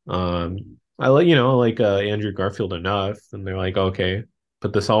 I like Andrew Garfield enough, and they're like, okay,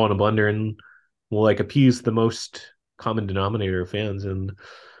 put this all in a blender and we'll like appease the most common denominator of fans. And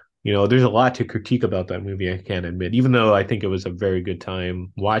there's a lot to critique about that movie, I can't admit, even though I think it was a very good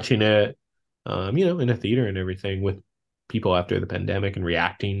time watching it, in a theater and everything with people after the pandemic and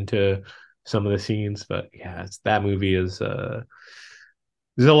reacting to some of the scenes. But yeah, that movie is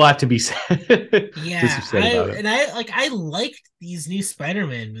there's a lot to be said to be Yeah, said about it. I liked these new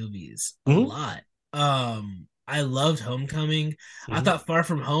Spider-Man movies a Hmm. lot. I loved Homecoming. I Hmm. thought Far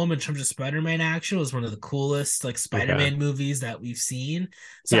From Home in terms of Spider-Man action was one of the coolest like Okay. Spider-Man movies that we've seen.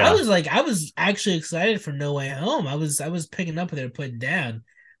 So Yeah. I was actually excited for No Way Home. I was picking up what they were putting down.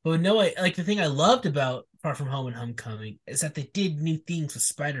 But with No Way, like the thing I loved about Far From Home and Homecoming is that they did new things with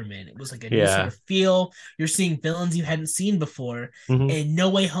Spider-Man. It was like a new sort Yeah. of feel. You're seeing villains you hadn't seen before, Hmm. and No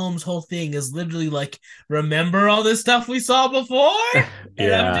Way Home's whole thing is literally like, remember all this stuff we saw before?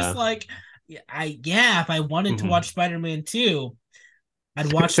 And I'm just Yeah. like, if I wanted to watch Hmm. Spider-Man 2,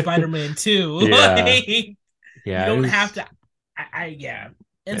 I'd watch Spider-Man 2. Yeah. Like, you Yeah. It don't have was. to. Yeah.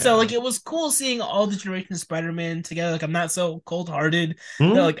 And so, Yeah. like, it was cool seeing all the generation of Spider-Man together. Like, I'm not so cold-hearted that,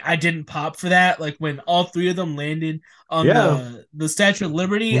 Hmm. like, I didn't pop for that. Like, when all three of them landed on Yeah. the Statue of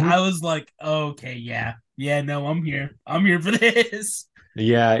Liberty, I Hmm. was like, okay, yeah. Yeah, no, I'm here. I'm here for this.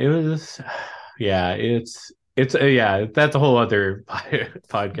 Yeah. It was. Yeah. Yeah. That's a whole other But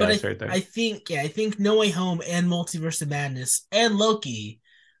podcast right there. I think No Way Home and Multiverse of Madness and Loki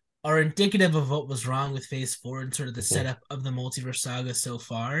are indicative of what was wrong with Phase 4 and sort of the Mhm. setup of the multiverse saga so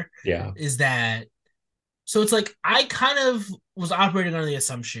far. Yeah. Is that so? It's like I kind of was operating under the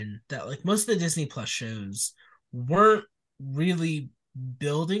assumption that like most of the Disney Plus shows weren't really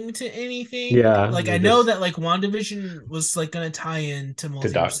building to anything. Yeah. Like, I They're know just that like WandaVision was like going to tie into to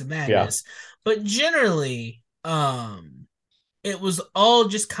Multiverse duck. of Yeah. Madness, but generally, it was all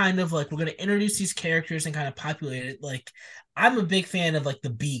just kind of like we're going to introduce these characters and kind of populate it. Like, I'm a big fan of like the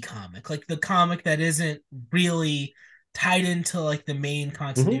B comic, like the comic that isn't really tied into like the main Hmm.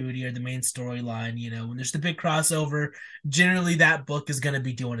 continuity or the main storyline. When there's the big crossover, generally that book is going to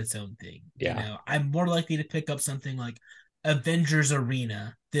be doing its own thing. Yeah. I'm more likely to pick up something like Avengers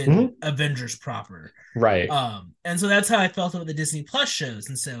Arena than Hmm. Avengers proper. Right. And so that's how I felt about the Disney Plus shows.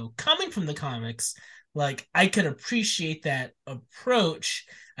 And so coming from the comics, like I could appreciate that approach.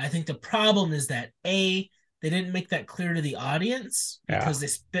 I think the problem is that they didn't make that clear to the audience Yeah. because they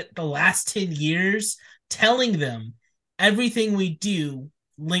spent the last 10 years telling them everything we do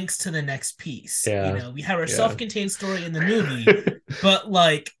links to the next piece. You Yeah. know, we have our Yeah. self-contained story in the movie, but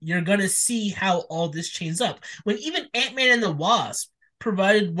like you're gonna see how all this chains up. When even Ant-Man and the Wasp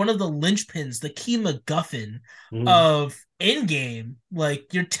provided one of the linchpins, the key MacGuffin Mhm. of Endgame,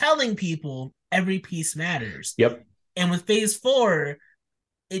 like you're telling people every piece matters. Yep. And with Phase 4,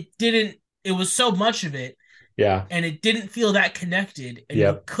 it didn't. It was so much of it, Yeah. and it didn't feel that connected, and you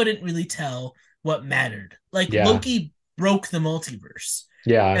Yep. couldn't really tell what mattered. Like Yeah. Loki broke the multiverse,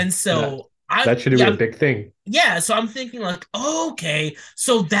 Yeah. and That so I that should have yeah been a big thing. yeah. So I'm thinking like, oh, okay,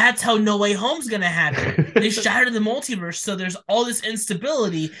 so that's how No Way Home's gonna happen. They shattered the multiverse, so there's all this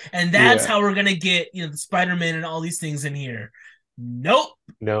instability, and that's Yeah. how we're gonna get the Spider-Man and all these things in here. Nope.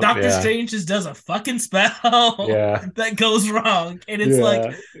 No, Doctor yeah. Strange just does a fucking spell Yeah. that goes wrong, and it's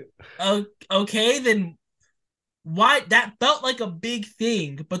like, Yeah. okay, then why that felt like a big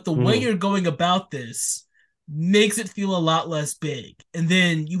thing, but the way Mhm. you're going about this makes it feel a lot less big. And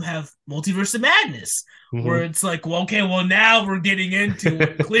then you have Multiverse of Madness, where Mhm. it's like, well, okay, well, now we're getting into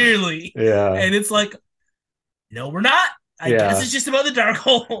it clearly. Yeah. And it's like, no, we're not. I guess Yeah. it's just about the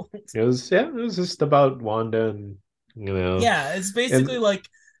Darkhold. It was just about Wanda and you know Yeah, it's basically and like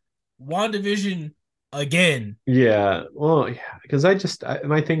WandaVision again. yeah, well, yeah, because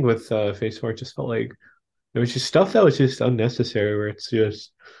my thing with Phase 4 just felt like there was just stuff that was just unnecessary where it's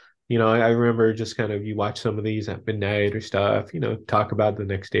just I remember just kind of you watch some of these at midnight or stuff, talk about it the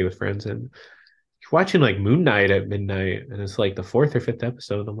next day with friends and you're watching like Moon Knight at midnight and it's like the fourth or fifth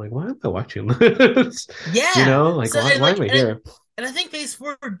episode. I'm like, why am I watching this? Yeah. Like So why am I here? and I think Phase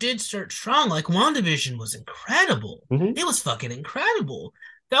 4 did start strong. Like WandaVision was incredible. Hmm. It was fucking incredible.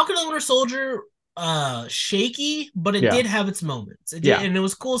 Falcon and Winter Soldier, shaky, but it Yeah. did have its moments. It did, Yeah. and it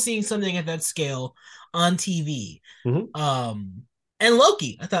was cool seeing something at that scale on TV. Hmm. Um, and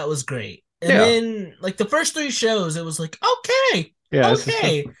Loki, I thought was great. And Yeah. then like the first three shows, it was like, okay, Yeah, this is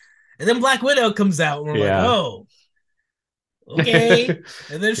okay. And then Black Widow comes out, and we're like, yeah. oh, okay.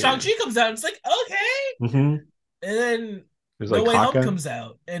 And then Yeah. Shang-Chi comes out, and it's like, okay. Hmm. And then There's No like Way Home Hawkeye. comes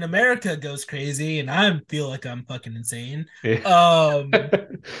out, and America goes crazy, and I feel like I'm fucking insane. Yeah. Um,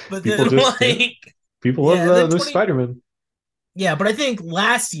 but People then just like, people love yeah, and then the 20, Spider-Man. yeah, but I think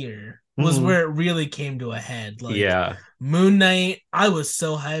last year was Hmm. where it really came to a head. Like Yeah. Moon Knight, I was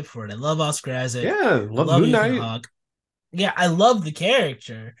so hyped for it. I love Oscar Isaac. Yeah. I Love love Moon Ethan Knight. Hawke. Yeah, I love the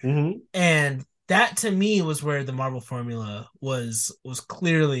character, Hmm. and that to me was where the Marvel formula was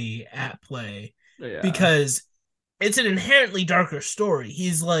clearly at play Yeah. because it's an inherently darker story.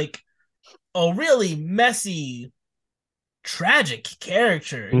 He's like a really messy, tragic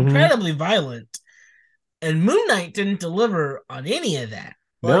character, Hmm. incredibly violent. And Moon Knight didn't deliver on any of that.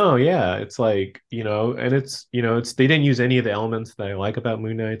 Like, No, yeah. It's like, and it's they didn't use any of the elements that I like about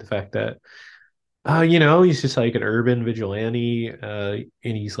Moon Knight. The fact that he's just like an urban vigilante, and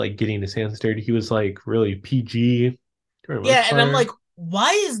he's like getting his hands dirty. He was like really PG for the yeah, most and I'm like, part.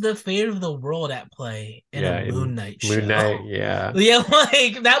 why is the fate of the world at play in a Yeah, Moon in Knight Moon show? Knight, yeah. Yeah,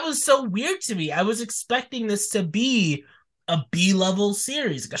 like that was so weird to me. I was expecting this to be a B level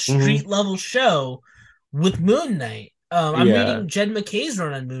series, like a Hmm. street level show with Moon Knight. I'm Yeah, reading Jed McKay's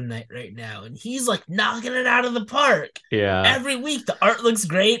run on Moon Knight right now, and he's like knocking it out of the park. yeah. Every week, the art looks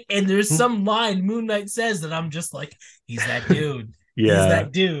great, and there's some line Moon Knight says that I'm just like, he's that dude. He's Yeah.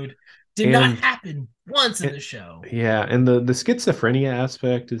 that dude. Did not And, happen once in and the show. yeah, and the schizophrenia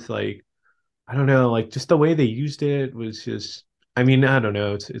aspect is like I don't know, like just the way they used it was just I mean, I don't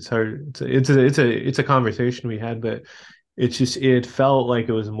know, it's hard it's a conversation we had, but it felt like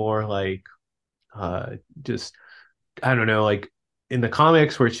it was more like uh just I don't know, like in the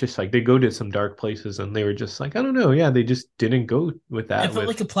comics where it's just like they go to some dark places and they were just like, I don't know, yeah, they just didn't go with It that felt with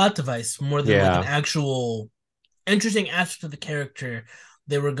like a plot device more than like an yeah. actual interesting aspect of the character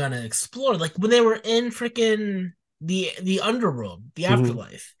they were gonna explore. Like when they were in freaking the underworld, the Hmm.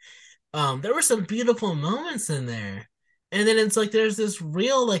 afterlife. There were some beautiful moments in there. And then it's like there's this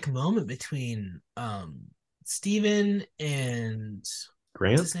real like moment between Steven and what's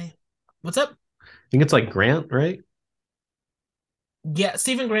Grant? his name? What's up? I think it's like Grant, right? Yeah,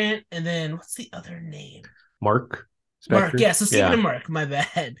 Stephen Grant, and then what's the other name? Mark Mark, Spector. yeah, so Stephen Yeah. and Mark, my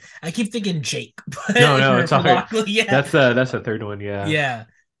bad. I keep thinking Jake, No, but no, it's all for right. Lockley, yeah. That's the third one, yeah. Yeah.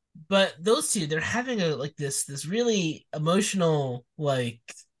 But those two, they're having a like this really emotional like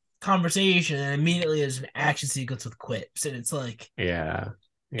conversation, and immediately there's an action sequence with quips, and Yeah.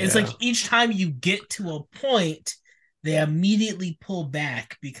 it's like Yeah. each time you get to a point, they immediately pull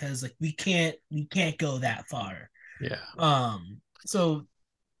back because like we can't go that far. Yeah. So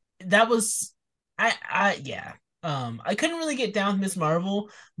that was I yeah. I couldn't really get down with Miss Marvel,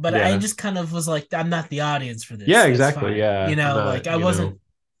 but I Yeah. just kind of was like, I'm not the audience for this. Yeah, That's exactly. fine. Yeah. I'm Like not, I wasn't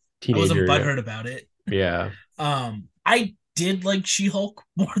I wasn't Teenager, yeah. butthurt about it. Yeah. I did like She-Hulk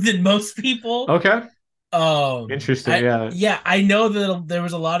more than most people. Okay. Interesting. I Yeah. yeah, I know that there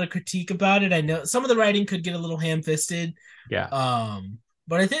was a lot of critique about it. I know some of the writing could get a little ham-fisted. Yeah. Um,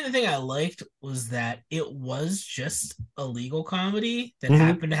 but I think the thing I liked was that it was just a legal comedy that Hmm.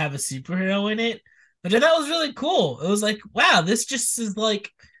 happened to have a superhero in it, which I thought was really cool. It was like, wow, this just is like,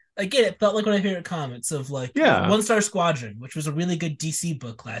 again, it felt like one of my favorite comics of like Yeah. One Star Squadron, which was a really good DC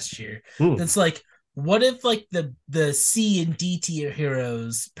book last year. Mm. That's like, what if like the C and D tier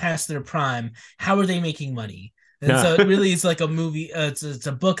heroes past their prime? How are they making money? And Yeah. so it really is like a movie. It's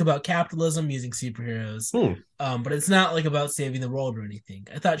a book about capitalism using superheroes, Hmm. but it's not like about saving the world or anything.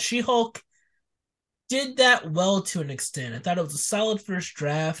 I thought She Hulk did that well to an extent. I thought it was a solid first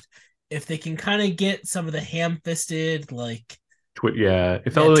draft. If they can kind of get some of the ham fisted, like Yeah. It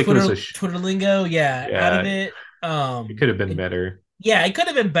yeah, felt like it was a Twitter lingo, yeah, out of yeah. it. It could have been better. Yeah, it could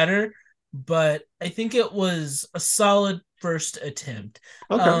have been better, but I think it was a solid first attempt.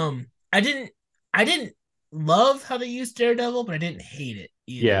 Okay. I didn't love how they used Daredevil, but I didn't hate it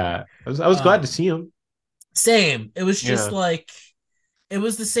either. Yeah. I was glad to Um, see him. Same. It was just Yeah. like it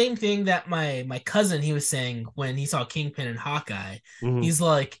was the same thing that my cousin he was saying when he saw Kingpin and Hawkeye. Hmm. He's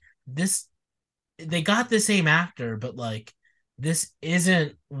like, this they got the same actor, but like this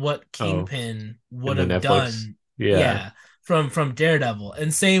isn't what Oh, Kingpin in would the have Netflix. done. Yeah. Yeah, from Daredevil.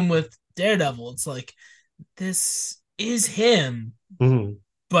 And same with Daredevil. It's like this is him, Hmm.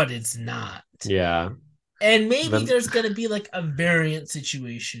 but it's not. Yeah. And maybe Then there's gonna be like a variant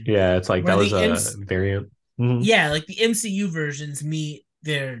situation yeah, it's like where that was the a variant. Hmm. yeah, like the MCU versions meet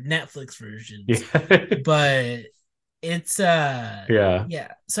their Netflix versions. Yeah. But it's Yeah.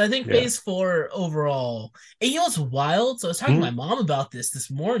 yeah. So I think Yeah. phase four overall, and you know what's wild? So I was talking to my Hmm. mom about this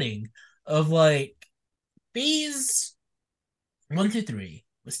morning of like phase one through three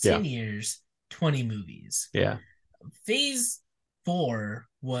was Yeah. 10 years, 20 movies. Yeah. Phase four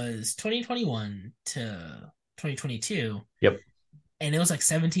was 2021 to 2022, Yep. and it was like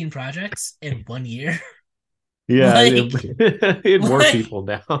 17 projects in 1 year. Yeah. like It had more like people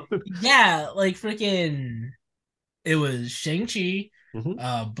now. yeah, like freaking it was Shang-Chi, Hmm.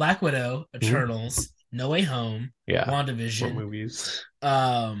 Black Widow, Hmm. Eternals, No Way Home, Yeah. More WandaVision, movies.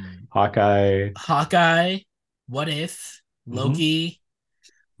 um, Hawkeye. Hawkeye, What If, Hmm. Loki,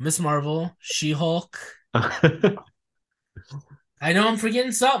 Miss Marvel, She-Hulk. I know I'm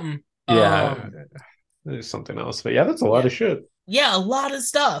forgetting something. Yeah. There's something else. But yeah, that's a lot Yeah, of shit. yeah, a lot of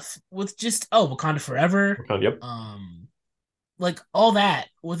stuff with just Wakanda Forever, Yep. like all that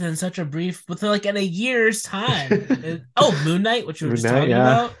within such a brief, within like in a year's time. Moon Knight, which we were Moon just Knight, talking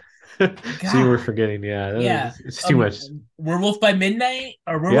yeah. about. See, we're God, forgetting. Yeah, yeah. it's too much. Werewolf by Midnight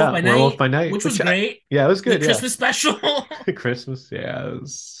or Werewolf Yeah, by Werewolf Night, by Night, which was great. yeah, it was The good. Yeah, Christmas special. Christmas. Yeah,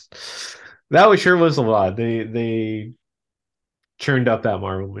 that was sure was a lot. They churned up that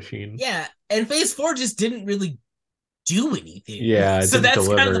Marvel machine. Yeah, and Phase Four just didn't really do anything. Yeah, it So didn't that's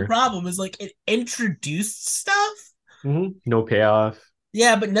kind of the deliver. problem. Is like it introduced stuff. No payoff.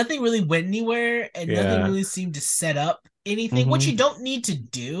 Yeah, but nothing really went anywhere, and nothing Yeah. really seemed to set up anything, which you Hmm. don't need to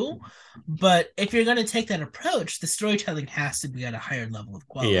do. But if you're going to take that approach, the storytelling has to be at a higher level of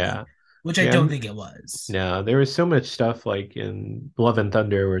quality, Yeah. which I Yeah. don't think it was. No, there was so much stuff like in Love and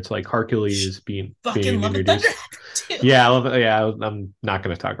Thunder where it's like Hercules Fucking being Love and Thunder introduced. happened too. Yeah, I'm not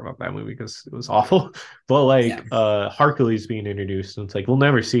going to talk about that movie because it was awful. But Yeah. like Hercules being introduced, and it's like we'll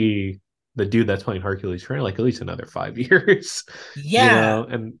never see the dude that's playing Hercules for like at least another 5 years, Yeah.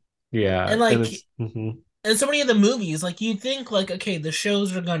 and yeah, And and like it's mhm. in so many of the movies, like you'd think like, okay, the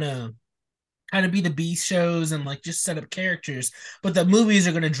shows are gonna kind of be the B shows and like just set up characters, but the movies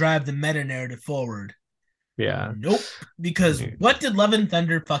are gonna drive the meta narrative forward. Yeah. Nope. Because what did Love and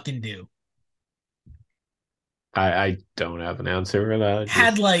Thunder fucking do? I don't have an answer for that.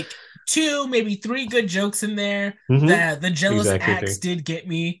 Had Just like two, maybe three good jokes in there. mhm. That the jealous Exactly. axe did get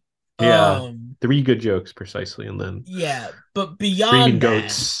me. Yeah, Um, 3 good jokes precisely, and then yeah, but screaming beyond that,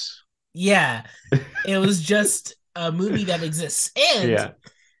 goats. yeah, it was just a movie that exists. And Yeah.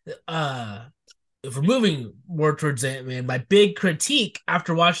 uh if we're moving more towards Ant-Man, my big critique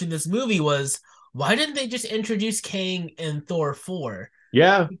after watching this movie was why didn't they just introduce Kang in Thor 4?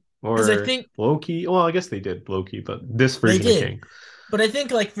 Yeah. Because I Or think Loki. Well, I guess they did Loki, but this they version of did. King. But I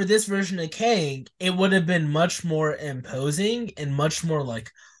think like for this version of Kang, it would have been much more imposing and much more like,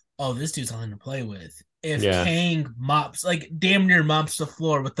 oh, this dude's something to play with. If Yeah. Kang mops like damn near mops the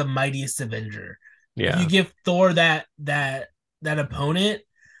floor with the mightiest Avenger. If you Yeah. give Thor that opponent,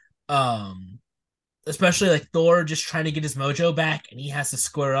 um, especially like Thor just trying to get his mojo back and he has to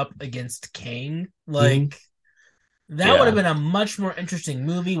square up against Kang, Hmm. like That would have Yeah. been a much more interesting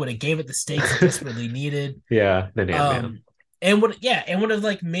movie. Would have gave it the stakes it desperately needed. Yeah, than Ant-Man. Um, and would have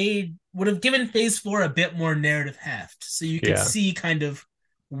like made would have given Phase 4 a bit more narrative heft, so you could Yeah. see kind of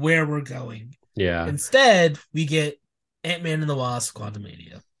where we're going. Yeah. Instead, we get Ant-Man and the Wasp: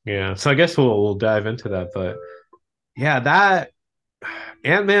 Quantumania. Yeah. So I guess we'll dive into that, but yeah, that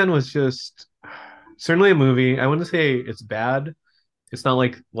Ant-Man was just certainly a movie. I wouldn't say it's bad. It's not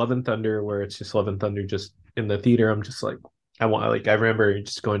like Love and Thunder where it's just Love and Thunder just in the theater. I'm just like I remember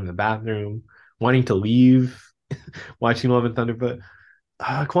just going to the bathroom, wanting to leave, watching Love and Thunder, but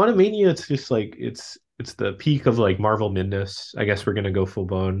Quantumania, it's just like it's the peak of like Marvel midness. I guess we're gonna go full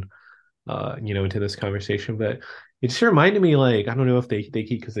blown into this conversation, but it just reminded me like I don't know if they keep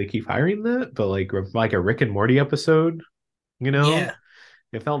because they keep hiring that, but like a Rick and Morty episode, you know? Yeah,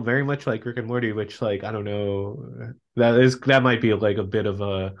 It felt very much like Rick and Morty, which like I don't know, that might be like a bit of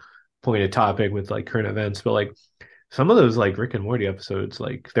a pointed topic with like current events, but like some of those like Rick and Morty episodes,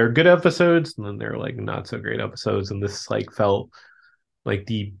 like they're good episodes and then they're like not so great episodes, and this like felt like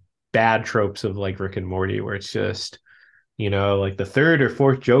the bad tropes of like Rick and Morty, where it's just like the third or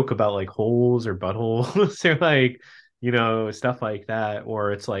fourth joke about like holes or buttholes or like stuff like that,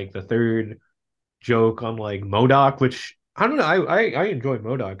 or it's like the third joke on like Modoc, which I don't know. I enjoy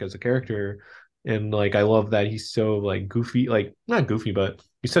Modoc as a character, and like I love that he's so like goofy, like not goofy, but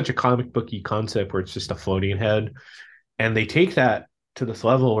he's such a comic booky concept where it's just a floating head, and they take that to this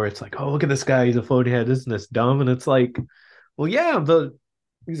level where it's like, oh look at this guy, he's a floating head, isn't this dumb? And it's like, well yeah, but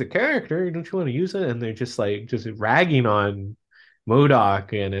he's a character, don't you want to use it? And they're just ragging on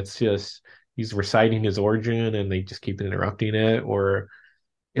Modoc, and it's just he's reciting his origin, and they just keep interrupting it, or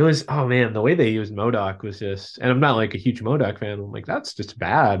it was, oh man, the way they used Modoc was just, and I'm not like a huge Modoc fan. I'm like, that's just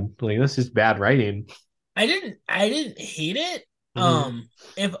bad. Like that's just bad writing. I didn't hate it. Hmm.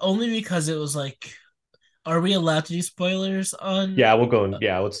 If only because it was like, are we allowed to do spoilers on? Yeah, we'll go in.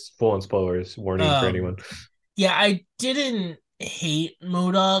 Yeah, let's full on spoilers. Warning for anyone. Um, yeah, I didn't hate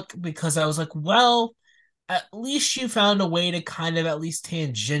Modoc because I was like, well, at least you found a way to kind of at least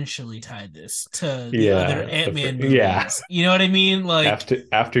tangentially tie this to the other Yeah, Ant-Man yeah. movies. You know what I mean? Like,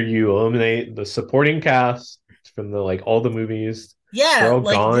 After you eliminate the supporting cast from the like all the movies, they're yeah, all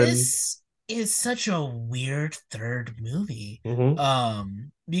like gone. this is such a weird third movie. Hmm.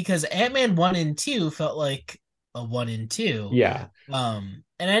 Because Ant-Man 1 and 2 felt like a 1 and 2. Yeah, And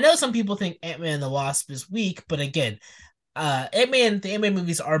I know some people think Ant-Man and the Wasp is weak, but again, the Ant-Man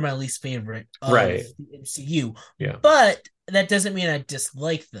movies are my least favorite of right. the MCU, Yeah. but that doesn't mean I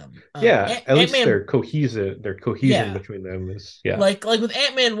dislike them. Yeah, at least Ant-Man, they're cohesive. Their cohesion yeah, between them is yeah. like with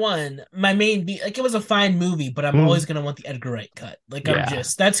Ant-Man 1, my main be like it was a fine movie, but I'm always Mhm. gonna want the Edgar Wright cut. Like Yeah.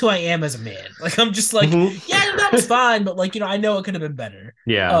 that's who I am as a man. Like I'm just like, Hmm. yeah, that was fine, but like, I know it could have been better.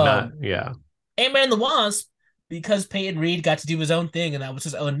 Yeah, not Um, yeah. Ant-Man and the Wasp, because Peyton Reed got to do his own thing and that was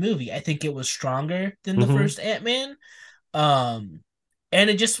his own movie, I think it was stronger than the Hmm. first Ant-Man. Um, and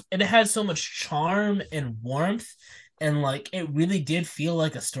it had so much charm and warmth, and like it really did feel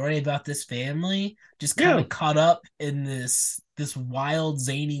like a story about this family just kind Yeah. of caught up in this wild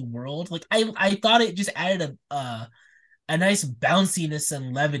zany world. Like I thought it just added a nice bounciness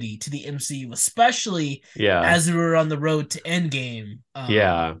and levity to the MCU, especially Yeah. as we were on the road to Endgame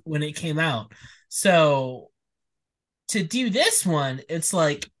Yeah. when it came out. So to do this one, it's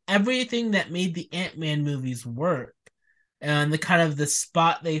like everything that made the Ant-Man movies work and the kind of the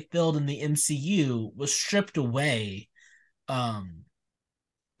spot they filled in the MCU was stripped away um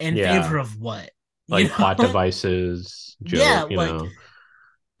in Yeah. favor of what? You Like plot know? devices, Yeah, joke, like it,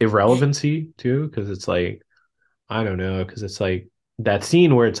 irrelevancy too, because it's like, I don't know, because it's like that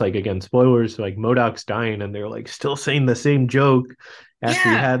scene where it's like again, spoilers, like Modoc's dying and they're like still saying the same joke after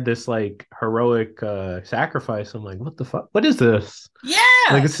he yeah. had this like heroic sacrifice. I'm like, what the fuck? What is this? Like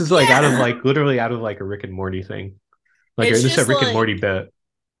Yeah. this is like out of Yeah. like literally out of like a Rick and Morty thing. Like It's this is a just Rick and like Morty bit.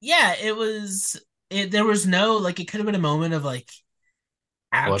 yeah, there was no like it could have been a moment of like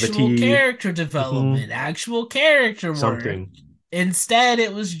actual Levity, character hmm, development, actual character work. something. Instead,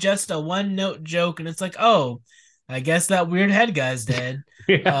 it was just a one note joke, and it's like, oh, I guess that weird head guy's dead.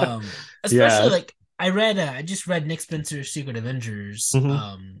 Yeah. Especially Yeah. like I just read Nick Spencer's Secret Avengers Hmm.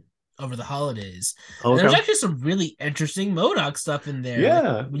 over the holidays, and there's Okay. actually some really interesting Modoc stuff in there. Like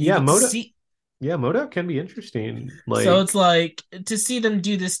Yeah. when you Yeah. get to Moda. see, Yeah. Moda can be interesting. so Like, it's like to see them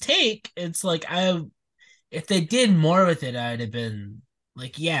do this take. It's like I if they did more with it, I'd have been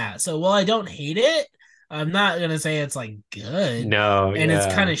like, yeah. So while I don't hate it, I'm not gonna say it's like good. no. And it's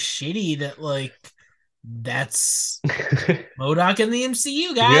kind Yeah. of shitty that like that's Modoc in the MCU,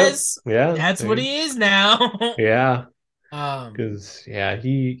 Yep. guys. Yeah. That's what he is now. Yeah. um Because, yeah,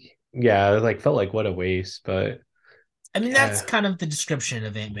 he, yeah, it like felt like what a waste. But I mean, that's Yeah. kind of the description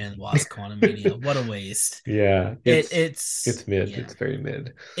of Ant-Man and the Wasp: Quantumania. What a waste. Yeah, It it's it's mid. yeah. It's very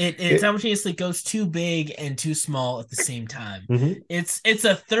mid. It It simultaneously goes too big and too small at the same time. mhm. It's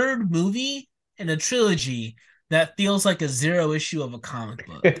a third movie in a trilogy that feels like a zero issue of a comic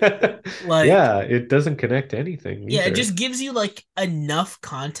book. Like, Yeah, it doesn't connect to anything yeah, it either. just gives you like enough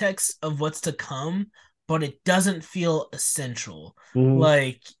context of what's to come, but it doesn't feel essential. Mhm.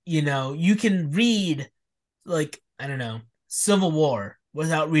 Like, you can read, like, I don't know, Civil War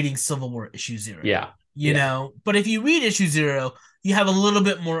without reading Civil War issue zero. Yeah. Yeah. But if you read issue zero, you have a little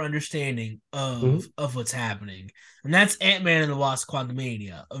bit more understanding Mhm. of what's happening. And that's Ant-Man and the Wasp: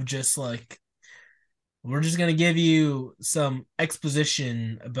 Quantumania, of just like, we're just gonna give you some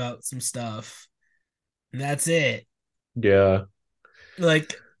exposition about some stuff. And that's it. Yeah.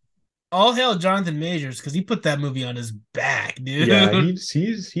 Like, all hail Jonathan Majors because he put that movie on his back, Yeah, dude.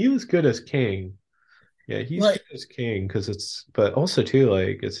 he was good as King. Yeah, he's Like, good as King because it's but also too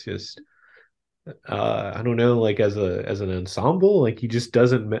like it's just I don't know like as an ensemble like he just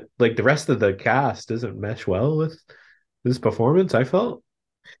doesn't like the rest of the cast doesn't mesh well with this performance, I felt.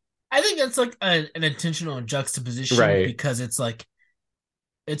 I think that's like an intentional juxtaposition Right. because it's like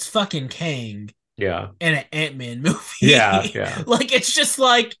it's fucking Kang Yeah. in an Ant-Man Yeah, movie. yeah. Like, it's just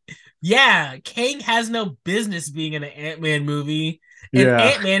like, yeah, Kang has no business being in an Ant-Man movie, and Yeah.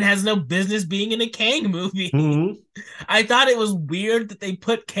 Ant-Man has no business being in a Kang movie. Hmm. I thought it was weird that they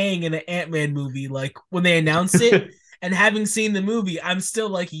put Kang in an Ant-Man movie, like when they announced it. And having seen the movie, I'm still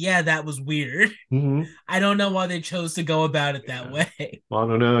like, yeah, that was weird. Hmm. I don't know why they chose to go about it that Yeah. way. Well, I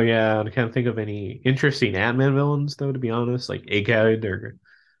don't know. Yeah, I can't think of any interesting Ant-Man villains though, to be honest. Like Egghead or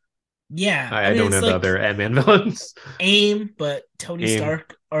Yeah, I I mean, don't it's know the like other Ant-Man villains. AIM, but Tony Aim.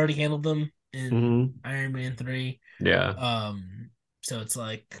 Stark already handled them in Hmm. Iron Man 3. Yeah. So it's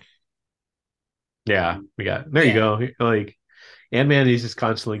like, Yeah. We got there you yeah, go. Like Ant-Man is just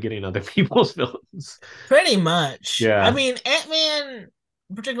constantly getting other people's villains. pretty much. I Yeah. mean, Ant-Man,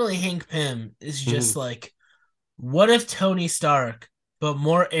 particularly Hank Pym, is just Hmm. like, what if Tony Stark, but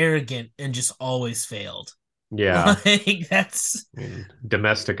more arrogant and just always failed? Yeah. Like, that's, I mean,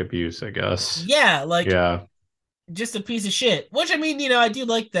 domestic abuse, I guess. yeah, like, Yeah. just a piece of shit. Which, I mean, I do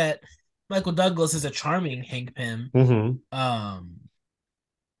like that Michael Douglas is a charming Hank Pym. Hmm. Um,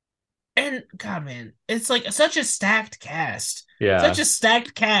 and God, man, it's like such a stacked cast, such Yeah. a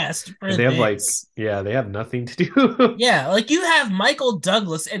stacked cast And for they have like, this. yeah, they have nothing to do. Yeah, like you have Michael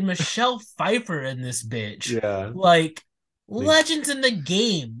Douglas and Michelle Pfeiffer in this bitch, Yeah. like They, legends in the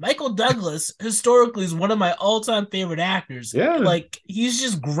game. Michael Douglas historically is one of my all-time favorite actors. yeah. Like, he's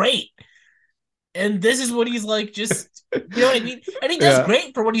just great, and this is what he's like. Just, you know what I mean? And he does Yeah.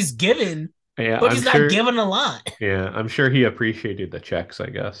 great for what he's given, Yeah. but I'm he's not sure. given a lot. Yeah. I'm sure he appreciated the checks, I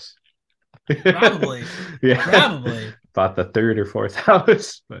guess. Probably, Yeah. probably, Bought the third or fourth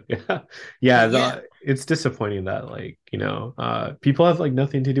house. But yeah. Yeah. but yeah, It's disappointing that, like, people have like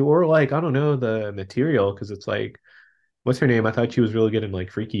nothing to do or like, I don't know, the material because it's like, what's her name? I thought she was really good in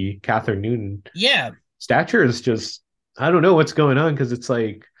like Freaky. Catherine Newton. yeah, Stature is just, I don't know what's going on because it's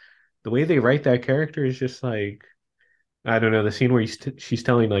like the way they write that character is just like, I don't know, the scene where she's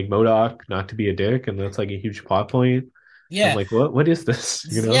telling like MODOK not to be a dick, and that's like a huge plot point. I'm yeah. like, what is this?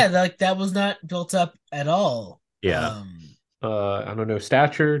 You Yeah, know? like that was not built up at all. Yeah. I don't know.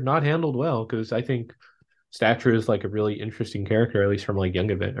 Stature not handled well because I think Stature is like a really interesting character, at least from like Young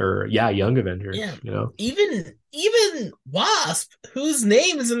Yeah. Avengers. Even Wasp, whose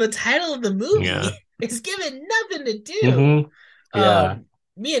name is in the title of the movie, Yeah. is given nothing to do. Hmm. Yeah.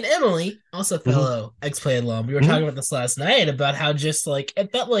 Me and Emily, also Hmm. fellow X-Play alum, we were talking Hmm. about this last night about how just like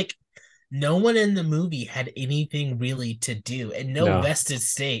it felt like no one in the movie had anything really to do and no No. vested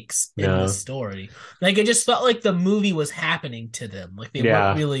stakes in this No. story. Like, it just felt like the movie was happening to them. Like, they weren't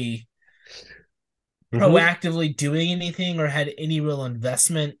Yeah. really Hmm. proactively doing anything or had any real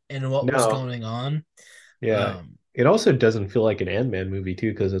investment in what was No. going on. Yeah. Um, It also doesn't feel like an Ant-Man movie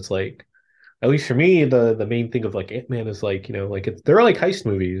too, because it's like at least for me, the main thing of like Ant-Man is like, like they're like heist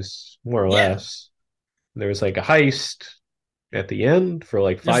movies, more or yeah, less. There's like a heist at the end for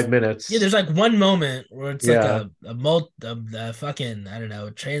like there's 5 minutes. there's like one moment where it's like Yeah. a fucking, I don't know,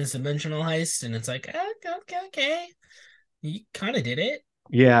 trans-dimensional heist, and it's like, okay, you kind of did it.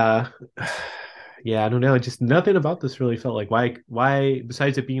 Yeah. Yeah, I don't know. Just nothing about this really felt like why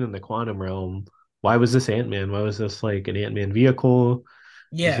besides it being in the quantum realm, why was this Ant-Man? Why was this like an Ant-Man vehicle?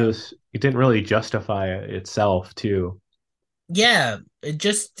 Yeah, It didn't really justify itself too. yeah, it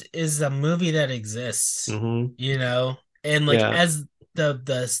just is a movie that exists, Hmm. and like Yeah. as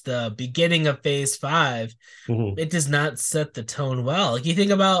the beginning of Phase 5, Hmm. it does not set the tone well. Like, you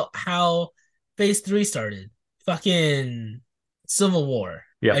think about how Phase 3 started. fucking Civil War,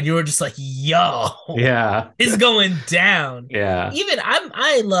 and Yep. you were just like, "Yo, Yeah. it's going down." Yeah. Even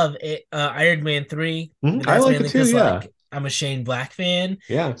I love it, Iron Man 3, Mhm. but I that's like it mainly too. because Yeah. like I'm a Shane Black fan,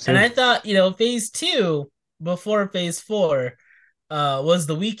 Yeah. and I Same. thought Phase 2 before Phase 4 was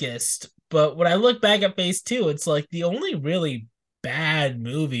the weakest. But when I look back at Phase 2, it's like the only really bad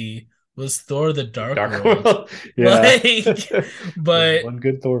movie was Thor: The Dark Dark World. World. Yeah. Like, There's but one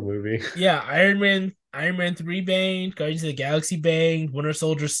good Thor movie. yeah, Iron Man 3 banged, Guardians of the Galaxy banged, Winter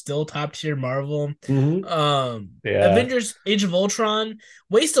Soldier still top tier Marvel. Yeah. Avengers Age of Ultron,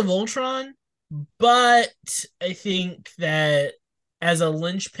 waste of Ultron, but I think that as a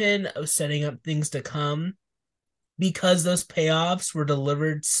linchpin of setting up things to come, because those payoffs were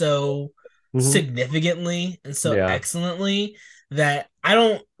delivered so hmm significantly and so Yeah. excellently, that I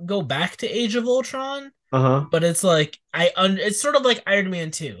don't go back to Age of Ultron, Uh-huh. but it's like it's sort of like Iron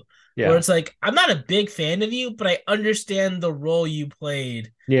Man 2, where Yeah. it's like I'm not a big fan of you, but I understand the role you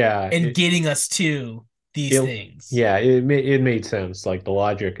played Yeah. in getting us to these It things. yeah, it made sense. Like the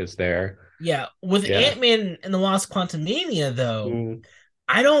logic is there. Yeah, with Yeah. Ant-Man and the Wasp: Quantumania though, Mm.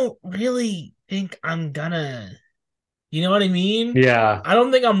 I don't really think I'm gonna, you know what I mean? Yeah. I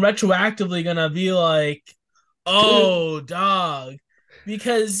don't think I'm retroactively gonna be like, "Oh, dog,"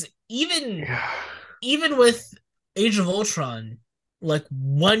 because Yeah. even with Age of Ultron, like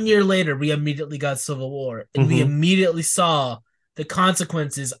 1 year later, we immediately got Civil War, and we hmm immediately saw the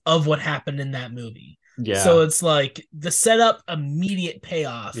consequences of what happened in that movie. So Yeah. it's like the setup, immediate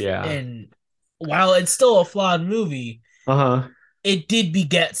payoff, Yeah. and while it's still a flawed movie, Uh-huh. it did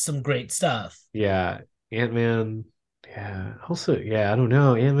beget some great stuff. Yeah. Ant-Man. Yeah. Also, yeah, I don't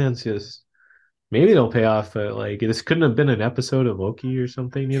know. Ant-Man's just maybe it'll pay off, but like this couldn't have been an episode of Loki or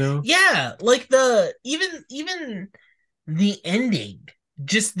something, you know? Yeah, like the even the ending,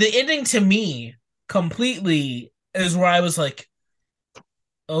 just the ending to me completely is where I was like,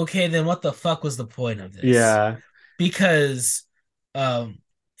 okay, then what the fuck was the point of this? Yeah. Because, um,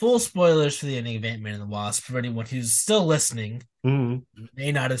 full spoilers for the ending of Ant-Man and the Wasp for anyone who's still listening, hmm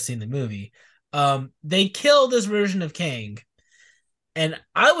may not have seen the movie. They killed this version of Kang, and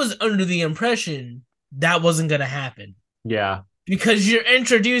I was under the impression that wasn't gonna happen Yeah. because you're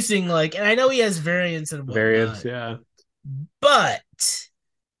introducing like, and I know he has variants and Variants, whatnot, yeah. but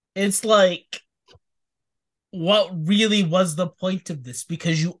it's like, what really was the point of this?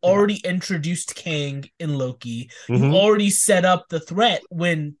 Because you Yeah. already introduced Kang in Loki. You hmm already set up the threat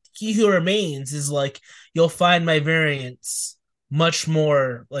when He Who Remains is like, you'll find my variants much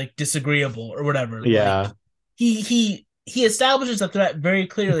more like disagreeable or whatever. Like Yeah. he establishes a threat very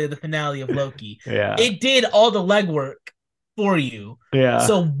clearly at the finale of Loki. Yeah. It did all the legwork for you. Yeah.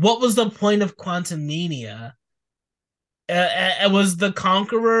 So what was the point of Quantumania? Was the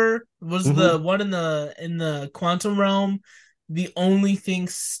Conqueror, was the hmm one in the quantum realm, the only thing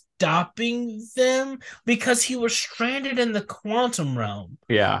stopping them, because he was stranded in the quantum realm?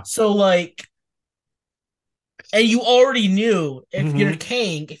 Yeah. So like, and you already knew, if you're hmm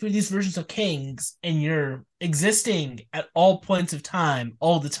Kang, if you're these versions of Kangs and you're existing at all points of time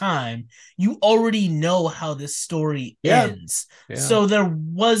all the time, you already know how this story Yeah. ends. Yeah. So there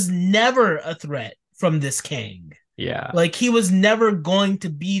was never a threat from this Kang. Yeah. Like, he was never going to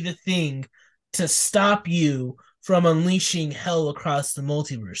be the thing to stop you from unleashing hell across the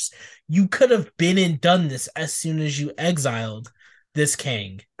multiverse. You could have been and done this as soon as you exiled this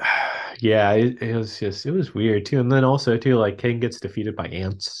Kang. Yeah, it was just it was weird too. And then also too, like King gets defeated by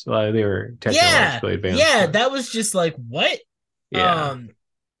ants. They were Yeah, technologically advanced, yeah, but that was just like, what? yeah. Um,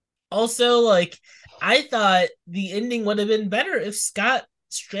 Also, like, I thought the ending would have been better if Scott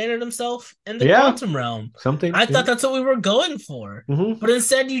stranded himself in the Yeah, quantum realm. something. I thought that's what we were going for. hmm But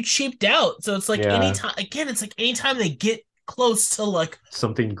instead you cheaped out. So it's like Yeah, anytime they get close to like,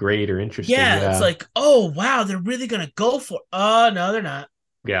 something great or interesting. yeah, it's Yeah. like, oh wow, they're really gonna go for it. Oh no, they're not.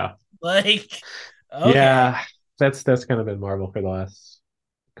 Yeah. Like, okay. Yeah. That's kind of been Marvel for the last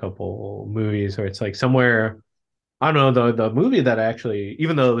couple movies where it's like somewhere I don't know the movie that actually,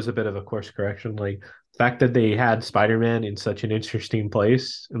 even though it was a bit of a course correction, like the fact that they had Spider-Man in such an interesting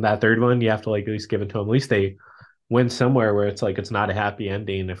place in that third one, you have to like at least give it to them. At least they went somewhere where it's like it's not a happy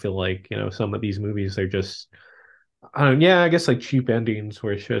ending. I feel like, some of these movies are just yeah, I guess like cheap endings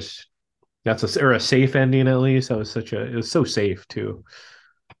where it's just or a safe ending at least. It was so safe too.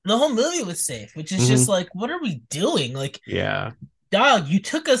 The whole movie was safe, which is just hmm like, what are we doing? Like, Yeah. dog, you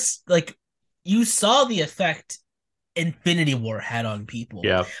took us, like, you saw the effect Infinity War had on people.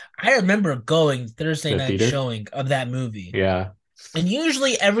 Yeah. I remember going Thursday The night theater. showing of that movie, Yeah. And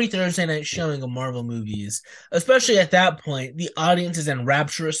usually every Thursday night showing of Marvel movies, especially at that point, the audience is in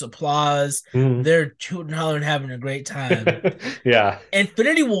rapturous applause. Mm. They're tooting and hollering, having a great time. Yeah.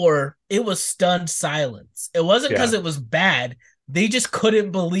 Infinity War, it was stunned silence. It wasn't because Yeah. it was bad. They just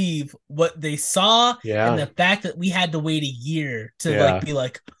couldn't believe what they saw, and Yeah. the fact that we had to wait a year to like Yeah. be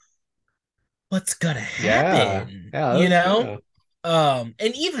like, what's gonna Yeah. happen? Yeah. You know? Yeah.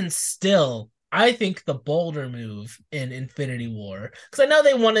 And even still, I think the bolder move in Infinity War, because I know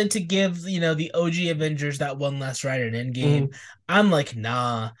they wanted to give, the OG Avengers that one last ride in Endgame. Mm. I'm like,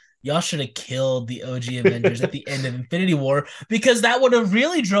 nah, y'all should have killed the OG Avengers at the end of Infinity War, because that would have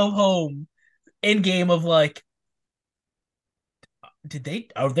really drove home Endgame of like,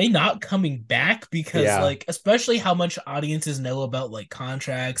 are they not coming back? Because Yeah. like, especially how much audiences know about like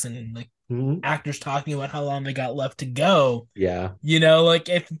contracts and like Mm. actors talking about how long they got left to go. Yeah. Like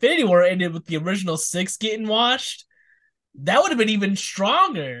if Infinity War ended with the original six getting washed, that would have been even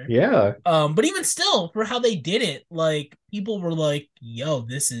stronger. Yeah. But even still, for how they did it, like people were like, "Yo,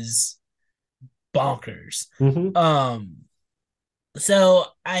 this is bonkers." Hmm. Um, so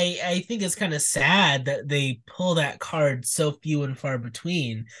I think it's kind of sad that they pull that card so few and far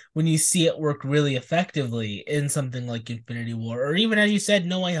between when you see it work really effectively in something like Infinity War, or even as you said,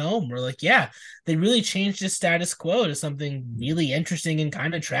 No Way Home. We're like, yeah, they really changed the status quo to something really interesting and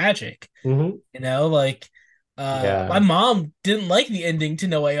kind of tragic. Hmm. Like my Yeah. mom didn't like the ending to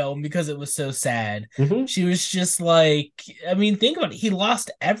No Way Home because it was so sad. Hmm. She was just like, I mean, think about it. He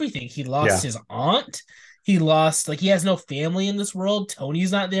lost everything. He lost Yeah. his aunt. He lost, like, he has no family in this world.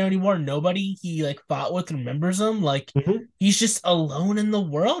 Tony's not there anymore. Nobody he like fought with remembers him. Like, Hmm. he's just alone in the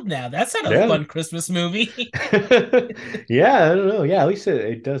world now. That's not a Yeah. fun Christmas movie. Yeah, I don't know. Yeah, at least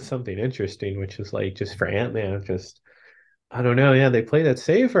it does something interesting, which is like just for Ant-Man, just I don't know. Yeah, they play that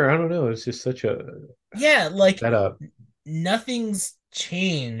safe, or I don't know. It's just such a Yeah, like setup. nothing's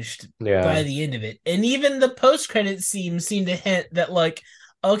changed by Yeah. the end of it. And even the post credit scenes seem to hint that like,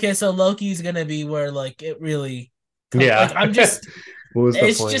 okay, so Loki's gonna be where like it really comes. Like Yeah. I'm just What was the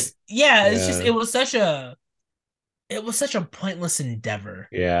it's point? just yeah, it's just Yeah. it was such a pointless endeavor.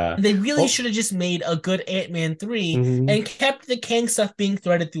 Yeah. And they really Oh, should have just made a good Ant-Man 3 mhm. and kept the Kang stuff being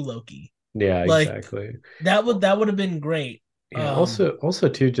threaded through Loki. Yeah, Like exactly. that would have been great. Yeah, also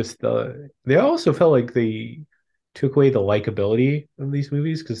too, just they also felt like they took away the likability of these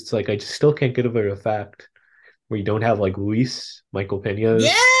movies because it's like I just still can't get over the fact where you don't have like Luis, Michael Pena's as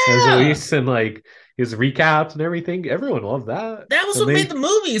Yeah. Luis and like his recaps and everything. Everyone loved that. That was And what made they the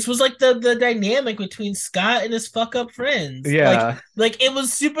movies, was like the dynamic between Scott and his fuck up friends. yeah. Like it was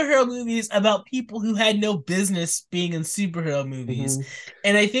superhero movies about people who had no business being in superhero movies. Hmm.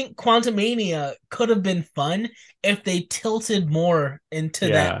 And I think Quantumania could have been fun if they tilted more into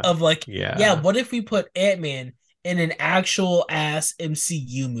that Yeah. of like, yeah, Yeah. what if we put Ant-Man in an actual ass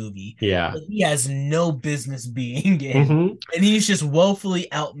MCU movie Yeah. that he has no business being in? Hmm. And he's just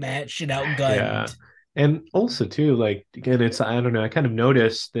woefully outmatched and Yeah. outgunned. And also too, like again, it's I don't know, I kind of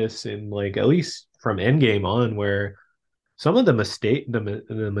noticed this in like at least from Endgame on where some of the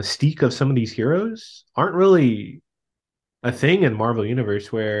mystique of some of these heroes aren't really a thing in Marvel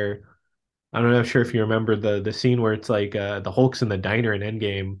Universe where I don't know sure if you remember the scene where it's like the Hulk's in the diner in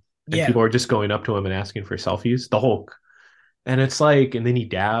Endgame and Yeah. people are just going up to him and asking for selfies. The Hulk. And it's like, and then he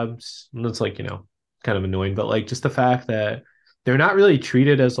dabs, and it's like, kind of annoying, but like just the fact that they're not really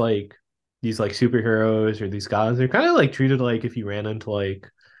treated as like these like superheroes or these guys. They're kind of like treated like if you ran into like,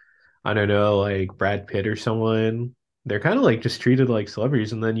 I don't know, like Brad Pitt or someone, they're kind of like just treated like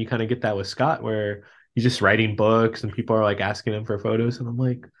celebrities. And then you kind of get that with Scott where he's just writing books and people are like asking him for photos. And I'm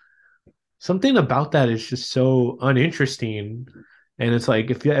like, something about that is just so uninteresting. And it's like,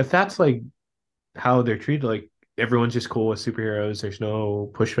 if that's like how they're treated, like everyone's just cool with superheroes. There's no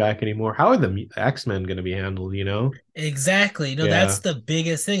pushback anymore. How are the X-Men going to be handled, you know? Exactly. No, that's Yeah. the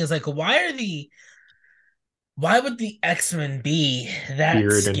biggest thing. Is like, why would the X-Men be that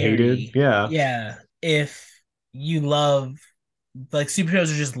Feared and hated. scary? Yeah. Yeah, if you love, like,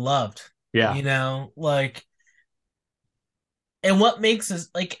 superheroes are just loved, Yeah. Like, and what makes us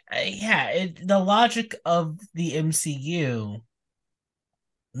like, yeah, the logic of the MCU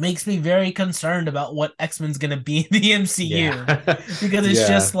makes me very concerned about what X-Men's gonna be in the MCU, Yeah. because it's Yeah.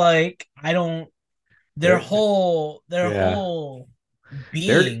 just like I don't They're their yeah. whole They're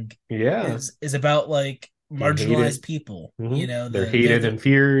being yeah. is about like Being marginalized hated. people. They're hated and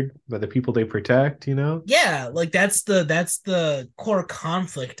feared by the people they protect, you know? Yeah, like that's the core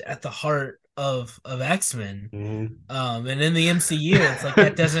conflict at the heart of X-Men. Hmm. And in the MCU, it's like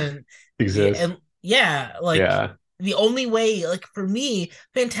that doesn't, yeah, Exists. and yeah, like Yeah. the only way, like for me,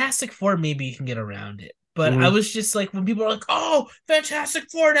 Fantastic Four maybe you can get around it. But I Hmm. was just like, when people are like, "Oh, Fantastic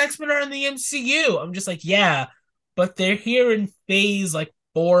Four and X-Men are in the MCU," I'm just like, "Yeah, but they're here in phase like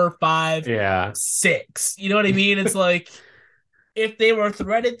 4, 5, Yeah. 6." You know what I mean? It's like if they were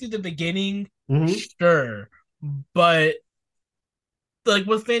threaded through the beginning, Hmm. sure, but like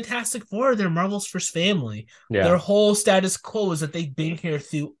with Fantastic Four, they're Marvel's first family. Their Yeah. whole status quo is that they've been here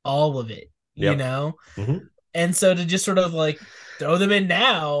through all of it, you Yep. know? Hmm. And so to just sort of like throw them in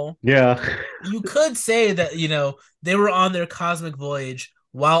now, Yeah. you could say that, they were on their cosmic voyage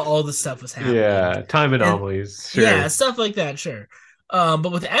while all this stuff was happening. Yeah. Time And anomalies. yeah, Sure. stuff like that, sure.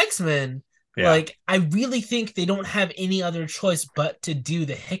 But with X-Men, Yeah. like I really think they don't have any other choice but to do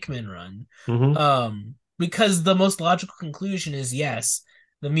the Hickman run. Hmm. Because the most logical conclusion is yes,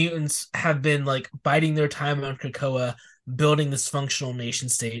 the mutants have been like biding their time on Krakoa, building this functional nation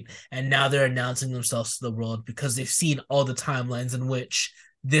state, and now they're announcing themselves to the world because they've seen all the timelines in which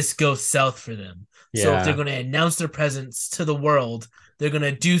this goes south for them. So if they're Yeah. going to announce their presence to the world, they're going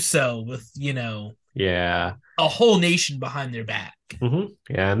to do so with, Yeah. a whole nation behind their back.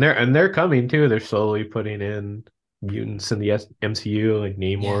 Yeah, and they're coming too. They're slowly putting in mutants in the MCU, like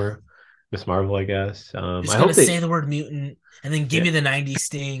Yeah. Namor, Miss Marvel, I guess. Just I going to hope say they. the word mutant and then give Yeah. you the 90s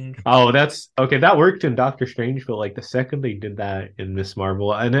sting. Oh, that's okay. That worked in Doctor Strange, but like the second they did that in Miss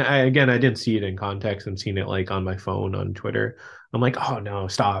Marvel, and again, I didn't see it in context and seen it like on my phone on Twitter. I'm like, oh no,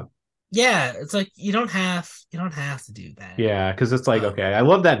 stop. Yeah, it's like you don't have to do that. Yeah, because it's like, okay, Um, I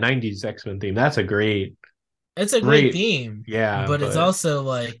love that '90s X-Men theme. That's a it's a great great, theme, yeah, but it's but also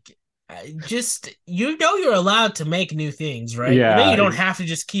like just you're allowed to make new things, right? You yeah, don't have to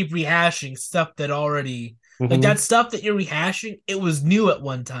just keep rehashing stuff that already like that hmm, stuff that you're rehashing. It was new at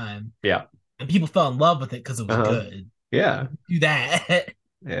one time, yeah, and people fell in love with it because it was uh-huh, good. yeah, Do that.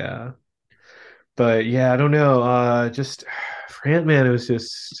 yeah. But yeah, I don't know. Just for Ant-Man, it was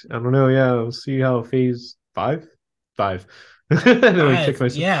just I don't know. Yeah, we'll see how Phase 5, 5. And then we check Five.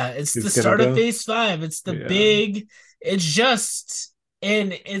 myself. Yeah, it's the It's gonna start of go. phase five. It's the Yeah. big, it's just,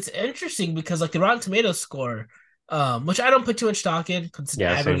 and it's interesting because like the Rotten Tomatoes score, which I don't put too much stock in because it's an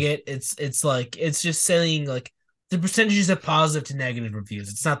Yeah. Same. aggregate. It's like it's just saying like the percentages of positive to negative reviews.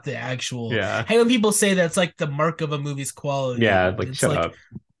 It's not the actual. Yeah. Hey, when people say that's like the mark of a movie's quality, Yeah. Like, it's shut like, up.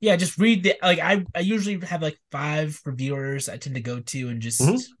 yeah, just read the like I usually have like five reviewers I tend to go to and Hmm. just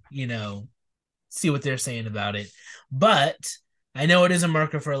see what they're saying about it. But I know it is a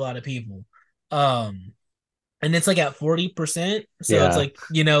marker for a lot of people. Um, and it's like at 40%. So it's Yeah. like,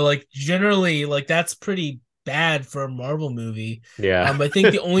 like generally, like that's pretty bad for a Marvel movie. Yeah. I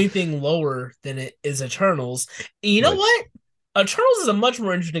think the only thing lower than it is Eternals. And you know Which, what? Eternals is a much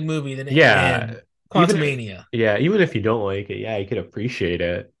more interesting movie yeah. than Even Quantumania. yeah, even if you don't like it, yeah, you could appreciate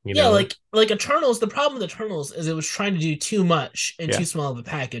it. You Yeah, know. like Eternals, the problem with Eternals is it was trying to do too much in Yeah. too small of a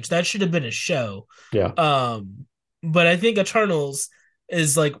package. That should have been a show. Yeah. But I think Eternals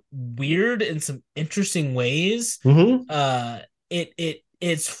is like weird in some interesting ways. Hmm.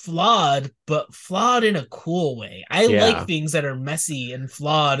 It's flawed, but flawed in a cool way. I like Yeah. things that are messy and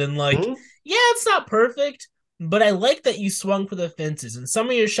flawed and like, Hmm. yeah, it's not perfect, but I like that you swung for the fences and some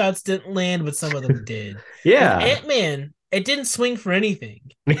of your shots didn't land, but some of them did. With Yeah. Ant-Man, it didn't swing for anything.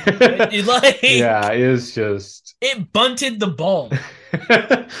 It Yeah. like It's just. it bunted the ball.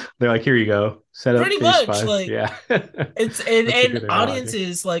 They're like, here you go. Set up Pretty phase much five. like Yeah. it's and That's a and good analogy.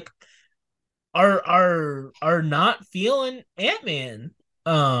 audiences like are not feeling Ant-Man.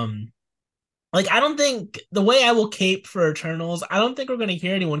 Um like I don't think the way I will cape for Eternals, I don't think we're gonna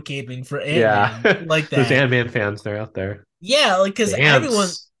hear anyone caping for Yeah. Ant-Man like Those that. Ant-Man fans, they're out there. Yeah, like because The everyone,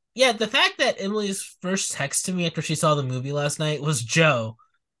 ants. yeah, the fact that Emily's first text to me after she saw the movie last night was Joe,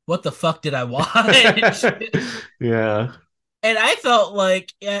 what the fuck did I watch? Yeah. And I felt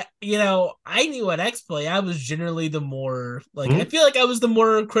like, yeah, I knew at X Play I was generally the more like I Mhm. feel like I was the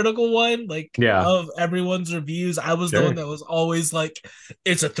more critical one, like Yeah. of everyone's reviews. I was the one Sure. that was always like,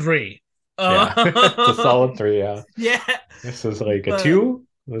 it's a three. Yeah. It's a solid three. Yeah. Yeah, This is like a but two.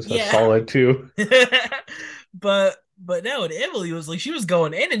 This is a yeah, solid two. but no, and Emily was like she was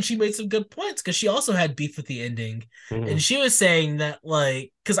going in and she made some good points because she also had beef with the ending. And Mhm. she was saying that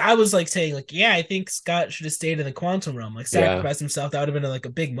like because I was like saying like yeah I think Scott should have stayed in the quantum realm like Yeah. sacrifice himself, that would have been like a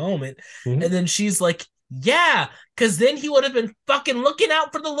big moment. Mhm. And then she's like yeah because then he would have been fucking looking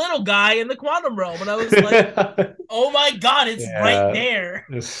out for the little guy in the quantum realm. And I was like oh my god it's right Yeah. there.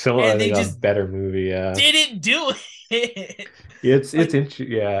 It's so I And they think a just better movie. Yeah. didn't do it. It's Like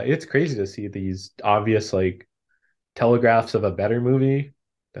yeah, it's crazy to see these obvious like telegraphs of a better movie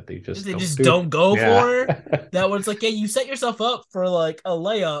that they just they don't just do. don't go Yeah. for that was like yeah you set yourself up for like a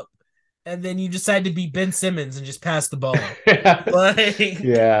layup and then you decide to be Ben Simmons and just pass the ball like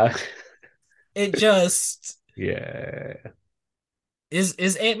Yeah. It just Yeah.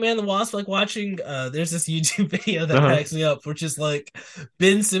 is Ant-Man the Wasp like watching there's this YouTube video that Uh-huh. cracks me up, which is like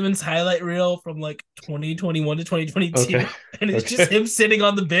Ben Simmons highlight reel from like 2021 to Okay. 2022, and it's just Okay. him sitting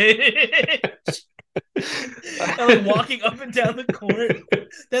on the bench and like walking up and down the court.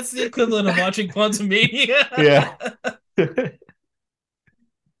 That's the equivalent of watching Yeah. QUANTUMANIA.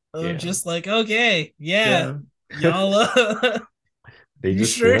 I'm Yeah. just like, okay, yeah, Yeah. y'all They you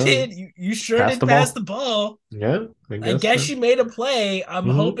just, sure did. You sure pass did the pass the ball. ball. Yeah, I I guess guess so. you made a play. I'm Hmm.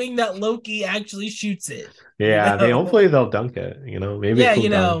 hoping that Loki actually shoots it. You Yeah, I mean, know, hopefully they'll dunk it, maybe it yeah, cool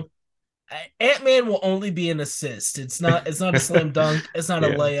down. Ant-Man will only be an assist. It's not a slam dunk. It's not a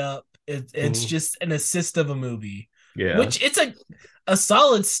Yeah. layup. It's Mhm. just an assist of a movie, Yeah. which it's a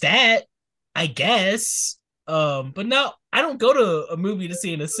solid stat, I guess. But no, I don't go to a movie to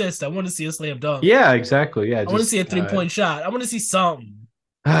see an assist. I want to see a slam dunk. Yeah, exactly. Yeah, I want to see just a 3 point shot. I want to see something.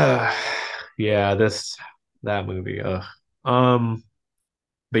 yeah, that movie. Um,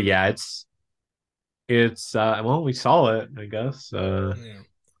 but yeah, it's well, we saw it, I guess. Yeah,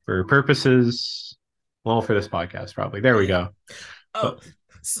 For purposes, well, for this podcast, probably. There we yeah. go. Oh,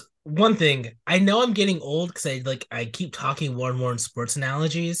 But one thing I know I'm getting old because I keep talking more and more in sports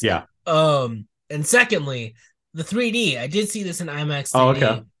analogies. yeah. And secondly, the 3D. I did see this in IMAX Oh, okay.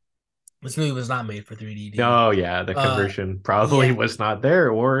 3D. This movie was not made for 3D. Oh, yeah, the Uh, conversion probably yeah, was not there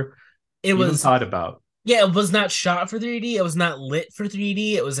or it even was. thought about. Yeah, it was not shot for 3D. It was not lit for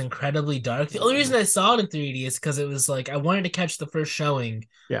 3D. It was incredibly dark. The only reason Mm, I saw it in 3D is because it was like I wanted to catch the first showing,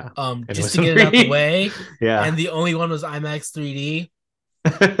 yeah. And it just was to get it out the 3D. way. Yeah. And the only one was IMAX 3D.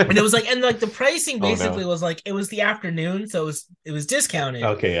 And it was like, and like the pricing Oh basically no. was like it was the afternoon, so it was discounted.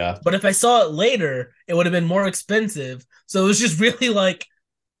 Okay, yeah. But if I saw it later, it would have been more expensive. So it was just really like,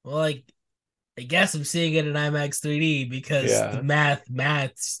 well, like I guess I'm seeing it in IMAX 3D because the Yeah.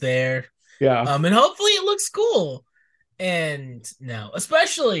 math's there. Yeah. And hopefully it looks cool. And no,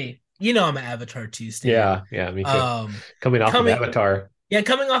 especially I'm an Avatar 2 stan. Yeah. Yeah, me too. Um, Coming off of coming Avatar. yeah,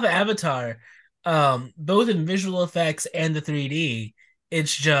 coming off of Avatar, both in visual effects and the 3D,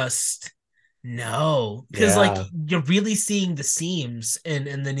 it's just no, because like Yeah. you're really seeing the seams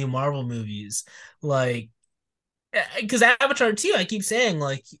in the new Marvel movies, like because Avatar 2, I keep saying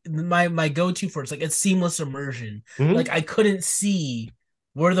like my go to for it's seamless immersion. Like Hmm. I couldn't see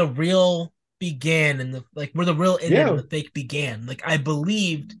where the real began and the like where the real ended and Yeah. the fake began. Like I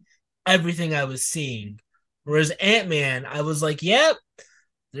believed everything I was seeing. Whereas Ant-Man, I was like, yep,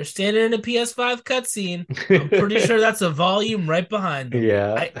 they're standing in a PS5 cutscene. I'm pretty sure that's a volume right behind them.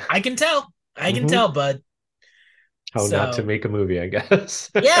 Yeah. I can tell. I can Hmm. tell, bud. How not to So make a movie, I guess.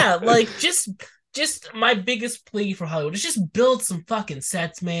 yeah, like just my biggest plea for Hollywood is just build some fucking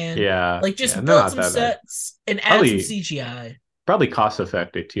sets, man. Yeah. Like Yeah. just They're build not some that bad. sets and add some Probably CGI. probably cost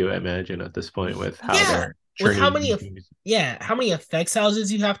effective too, I imagine, at this point with how Yeah, they're with churning these movies. how many effects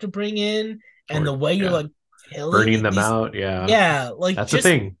houses you have to bring in and the Or way you're yeah. like killing Burning them these. out. Yeah. Yeah, like That's the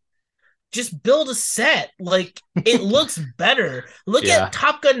thing. just build a set. Like it looks better. Look at Yeah.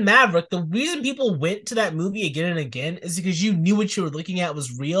 Top Gun Maverick. The reason people went to that movie again and again is because you knew what you were looking at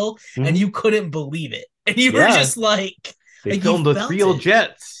was real and Hmm. you couldn't believe it. And you were Yeah. just They like you filmed with felt real it.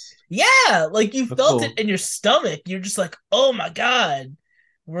 jets. Yeah, like you That's felt it cool. in your stomach. You're just like, oh my God.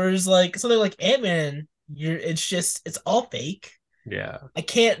 Whereas like something like Ant-Man, it's all fake. Yeah. I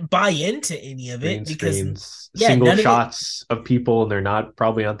can't buy into any of Green it because screens, yeah, single none of it. shots of people, and they're not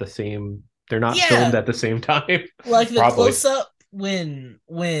probably not the same. They're not filmed Yeah, at the same time. like the Probably. close up when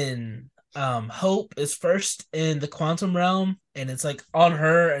Hope is first in the quantum realm and it's like on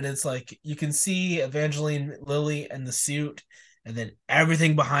her and it's like you can see Evangeline Lilly and the suit and then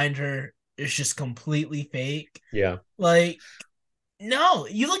everything behind her is just completely fake. Yeah. Like no,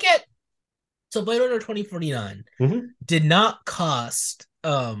 you look at so Blade Runner 2049 Hmm. did not cost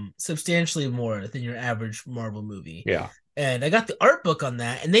substantially more than your average Marvel movie. Yeah. And I got the art book on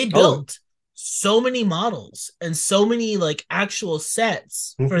that, and they Oh. built so many models and so many like actual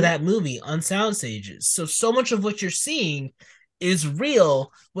sets for Hmm. that movie on sound stages. So much of what you're seeing is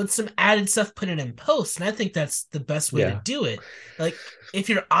real with some added stuff put in post. And I think that's the best way to Yeah. do it. Like if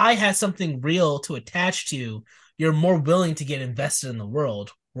your eye has something real to attach to, you're more willing to get invested in the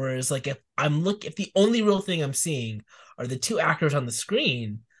world. Whereas like if the only real thing I'm seeing are the two actors on the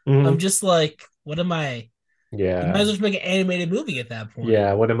screen, I'm Hmm. just like, what am I? You might Yeah. as well just make an animated movie at that point.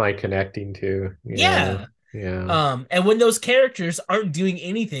 Yeah. What am I connecting to? Yeah. Yeah. Yeah. And when those characters aren't doing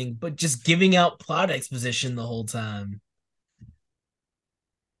anything but just giving out plot exposition the whole time.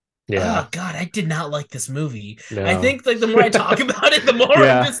 Yeah. Oh God, I did not like this movie. I No. think like the more I talk about it, the more I'm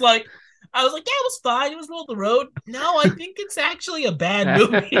Yeah. just like, I was like, yeah, it was fine. It was middle of the road. No, I think it's actually a bad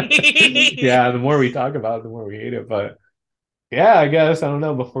movie. Yeah, the more we talk about it, the more we hate it. But yeah, I guess I don't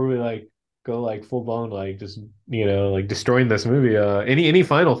know. Before we like go like full blown like just like destroying this movie. Any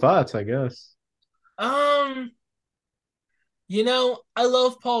final thoughts? I guess. um, I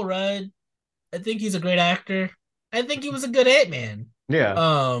love Paul Rudd. I think he's a great actor. I think he was a good Ant-Man. Yeah.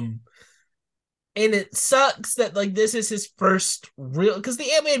 Um, and it sucks that like this is his first real because the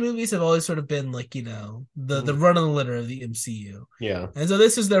Ant-Man movies have always sort of been like the Mhm. run of the litter of the MCU, Yeah. and so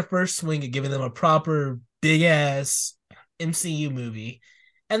this is their first swing at giving them a proper big ass MCU movie,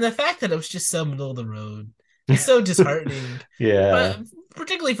 and the fact that it was just so middle of the road is so disheartening, Yeah. but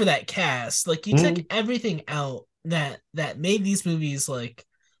particularly for that cast, like you took Mhm. everything out that made these movies like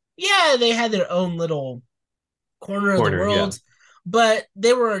yeah they had their own little corner of the Corner. Yeah. world, but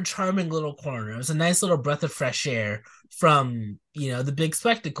they were a charming little corner. It was a nice little breath of fresh air from, the big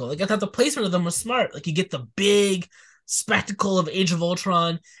spectacle. Like I thought the placement of them was smart. Like you get the big spectacle of Age of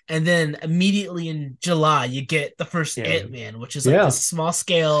Ultron, and then immediately in July you get the first Yeah. Ant-Man, which is like Yeah. this small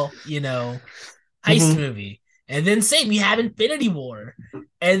scale, heist Hmm. movie. And then same, you have Infinity War.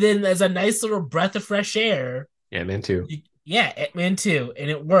 And then there's a nice little breath of fresh air. Yeah, man too. Yeah, Ant-Man 2, and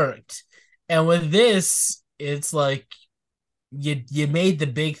it worked. And with this, it's like you made the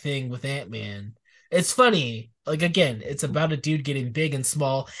big thing with Ant-Man. It's funny. Like again, it's about a dude getting big and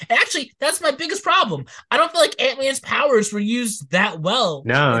small. And actually, that's my biggest problem. I don't feel like Ant-Man's powers were used that well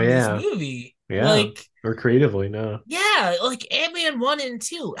No, in this yeah. movie. Yeah. Like Or creatively, no. yeah, like Ant-Man 1 and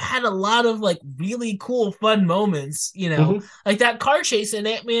 2 had a lot of like really cool fun moments, Hmm. like that car chase in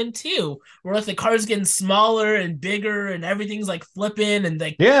Ant-Man 2, where like the car's getting smaller and bigger and everything's like flipping and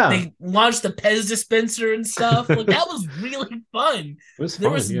like Yeah. they launched the Pez dispenser and stuff. Like It that was really fun. was There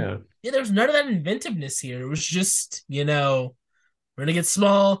fun, was yeah. yeah, there was none of that inventiveness here. It was just, we're gonna get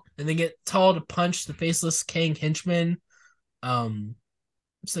small and then get tall to punch the faceless Kang henchman. Um,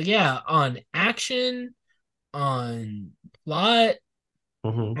 so yeah, on action, on plot,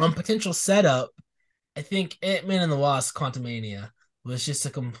 Hmm. on potential setup, I think Ant-Man and the Wasp: Quantumania was just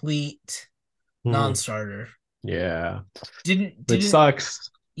a complete Hmm. non-starter. Yeah. Didn't Which didn't sucks.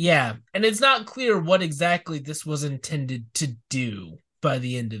 Yeah, and it's not clear what exactly this was intended to do by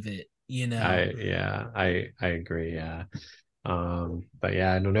the end of it. I agree, yeah. But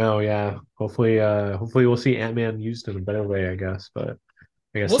yeah, I don't know, yeah. Hopefully we'll see Ant-Man used in a better way, I guess. But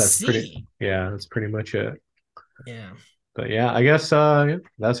I guess We'll see. that's pretty much it. Yeah. But yeah, I guess yeah,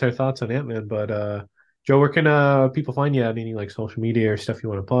 that's our thoughts on Ant-Man. But Joe, where can people find you at any like social media or stuff you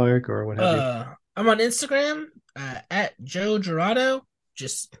want to plug or what have you? I'm on Instagram at Joe Gerardo.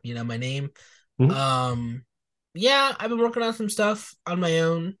 Just my name. Hmm. Um, yeah, I've been working on some stuff on my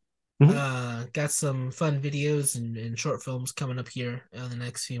own. Hmm. Got some fun videos and short films coming up here in the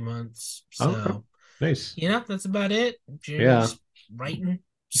next few months. Okay. So, Nice. that's about it. Generally Yeah. just writing. Okay.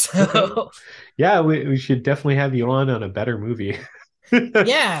 So, Yeah, we should definitely have you on a better movie.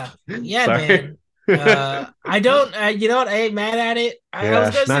 yeah, yeah, Sorry. man. I don't, you know what? I ain't mad at it. I was Yeah,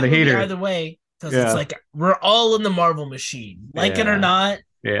 gonna see not the a movie hater. either way because it's Yeah. like we're all in the Marvel machine, like it or Yeah. not.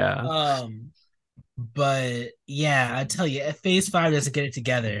 Yeah. Um, but yeah, I tell you, if Phase 5 doesn't get it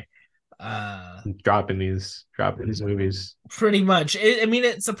together, uh, Dropping these movies. pretty much. I mean,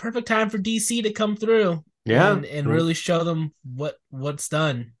 it's a perfect time for DC to come through Yeah. and Well, really show them what's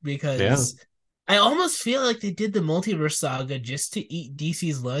done yeah. because I almost feel like they did the multiverse saga just to eat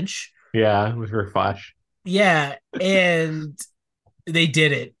DC's lunch. Yeah, with her Flash. Yeah, and they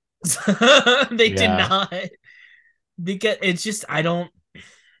did it. They did Yeah. not because it's just I don't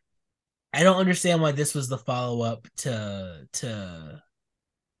understand why this was the follow up to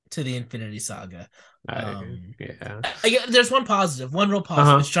the Infinity Saga. I Um, yeah. there's one positive, one real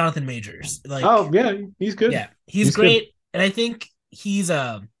positive. It's Uh-huh. Jonathan Majors. Like, Oh, yeah, he's good. yeah, he's He's good. great, and I think he's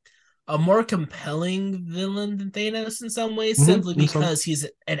a more compelling villain than Thanos in some ways, simply And so because he's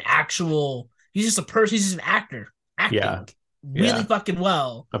an actual. He's just a person. He's just an actor yeah. acting really Yeah. fucking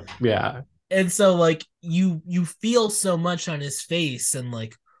well, Yeah. and so like you feel so much on his face and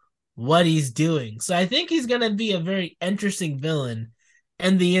like what he's doing. So I think he's gonna be a very interesting villain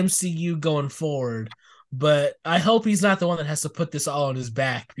in the MCU going forward. But I hope he's not the one that has to put this all on his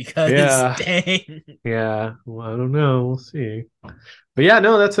back because Yeah. dang. Yeah. Well, I don't know. We'll see. But yeah,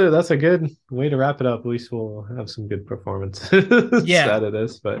 no, that's a good way to wrap it up. At least we'll have some good performances Yeah. out of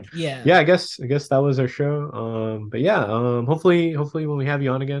this. But Yeah. yeah, I guess that was our show. But yeah, hopefully when we have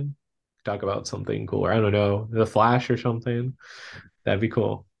you on again, talk about something cooler. I don't know, The Flash or something. That'd be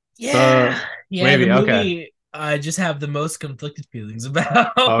cool. Yeah. Yeah, the Maybe okay. movie I just have the most conflicted feelings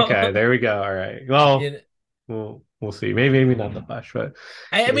about. Okay, there we go. All right. Well, it, well, We'll see. Maybe not the Flash, but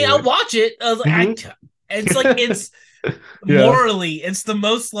I mean, I'll anyway. watch it. Hmm. It's like it's Yeah. morally, it's the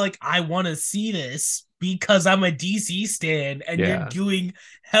most like I want to see this because I'm a DC stan, and you're Yeah. doing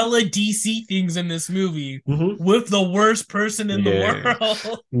hella DC things in this movie Hmm. with the worst person in the Yeah.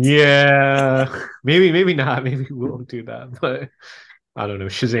 world. Yeah. Maybe not. Maybe we won't do that. But I don't know.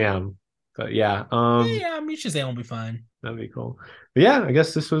 Shazam. But yeah. Yeah, I mean, Shazam will be fine. That'd be cool. But yeah, I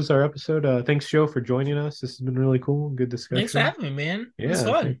guess this was our episode. Thanks, Joe, for joining us. This has been really cool. Good Thanks for discussion. having me, man. It was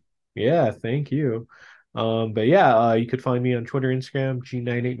Yeah, fun. thank you. But yeah, you could find me on Twitter, Instagram,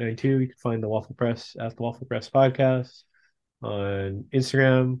 G9892. You can find the Waffle Press at the Waffle Press Podcast on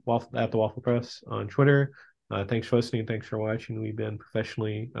Instagram, Waffle at the Waffle Press on Twitter. Thanks for listening. Thanks for watching. We've been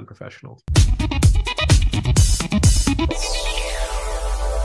professionally unprofessional.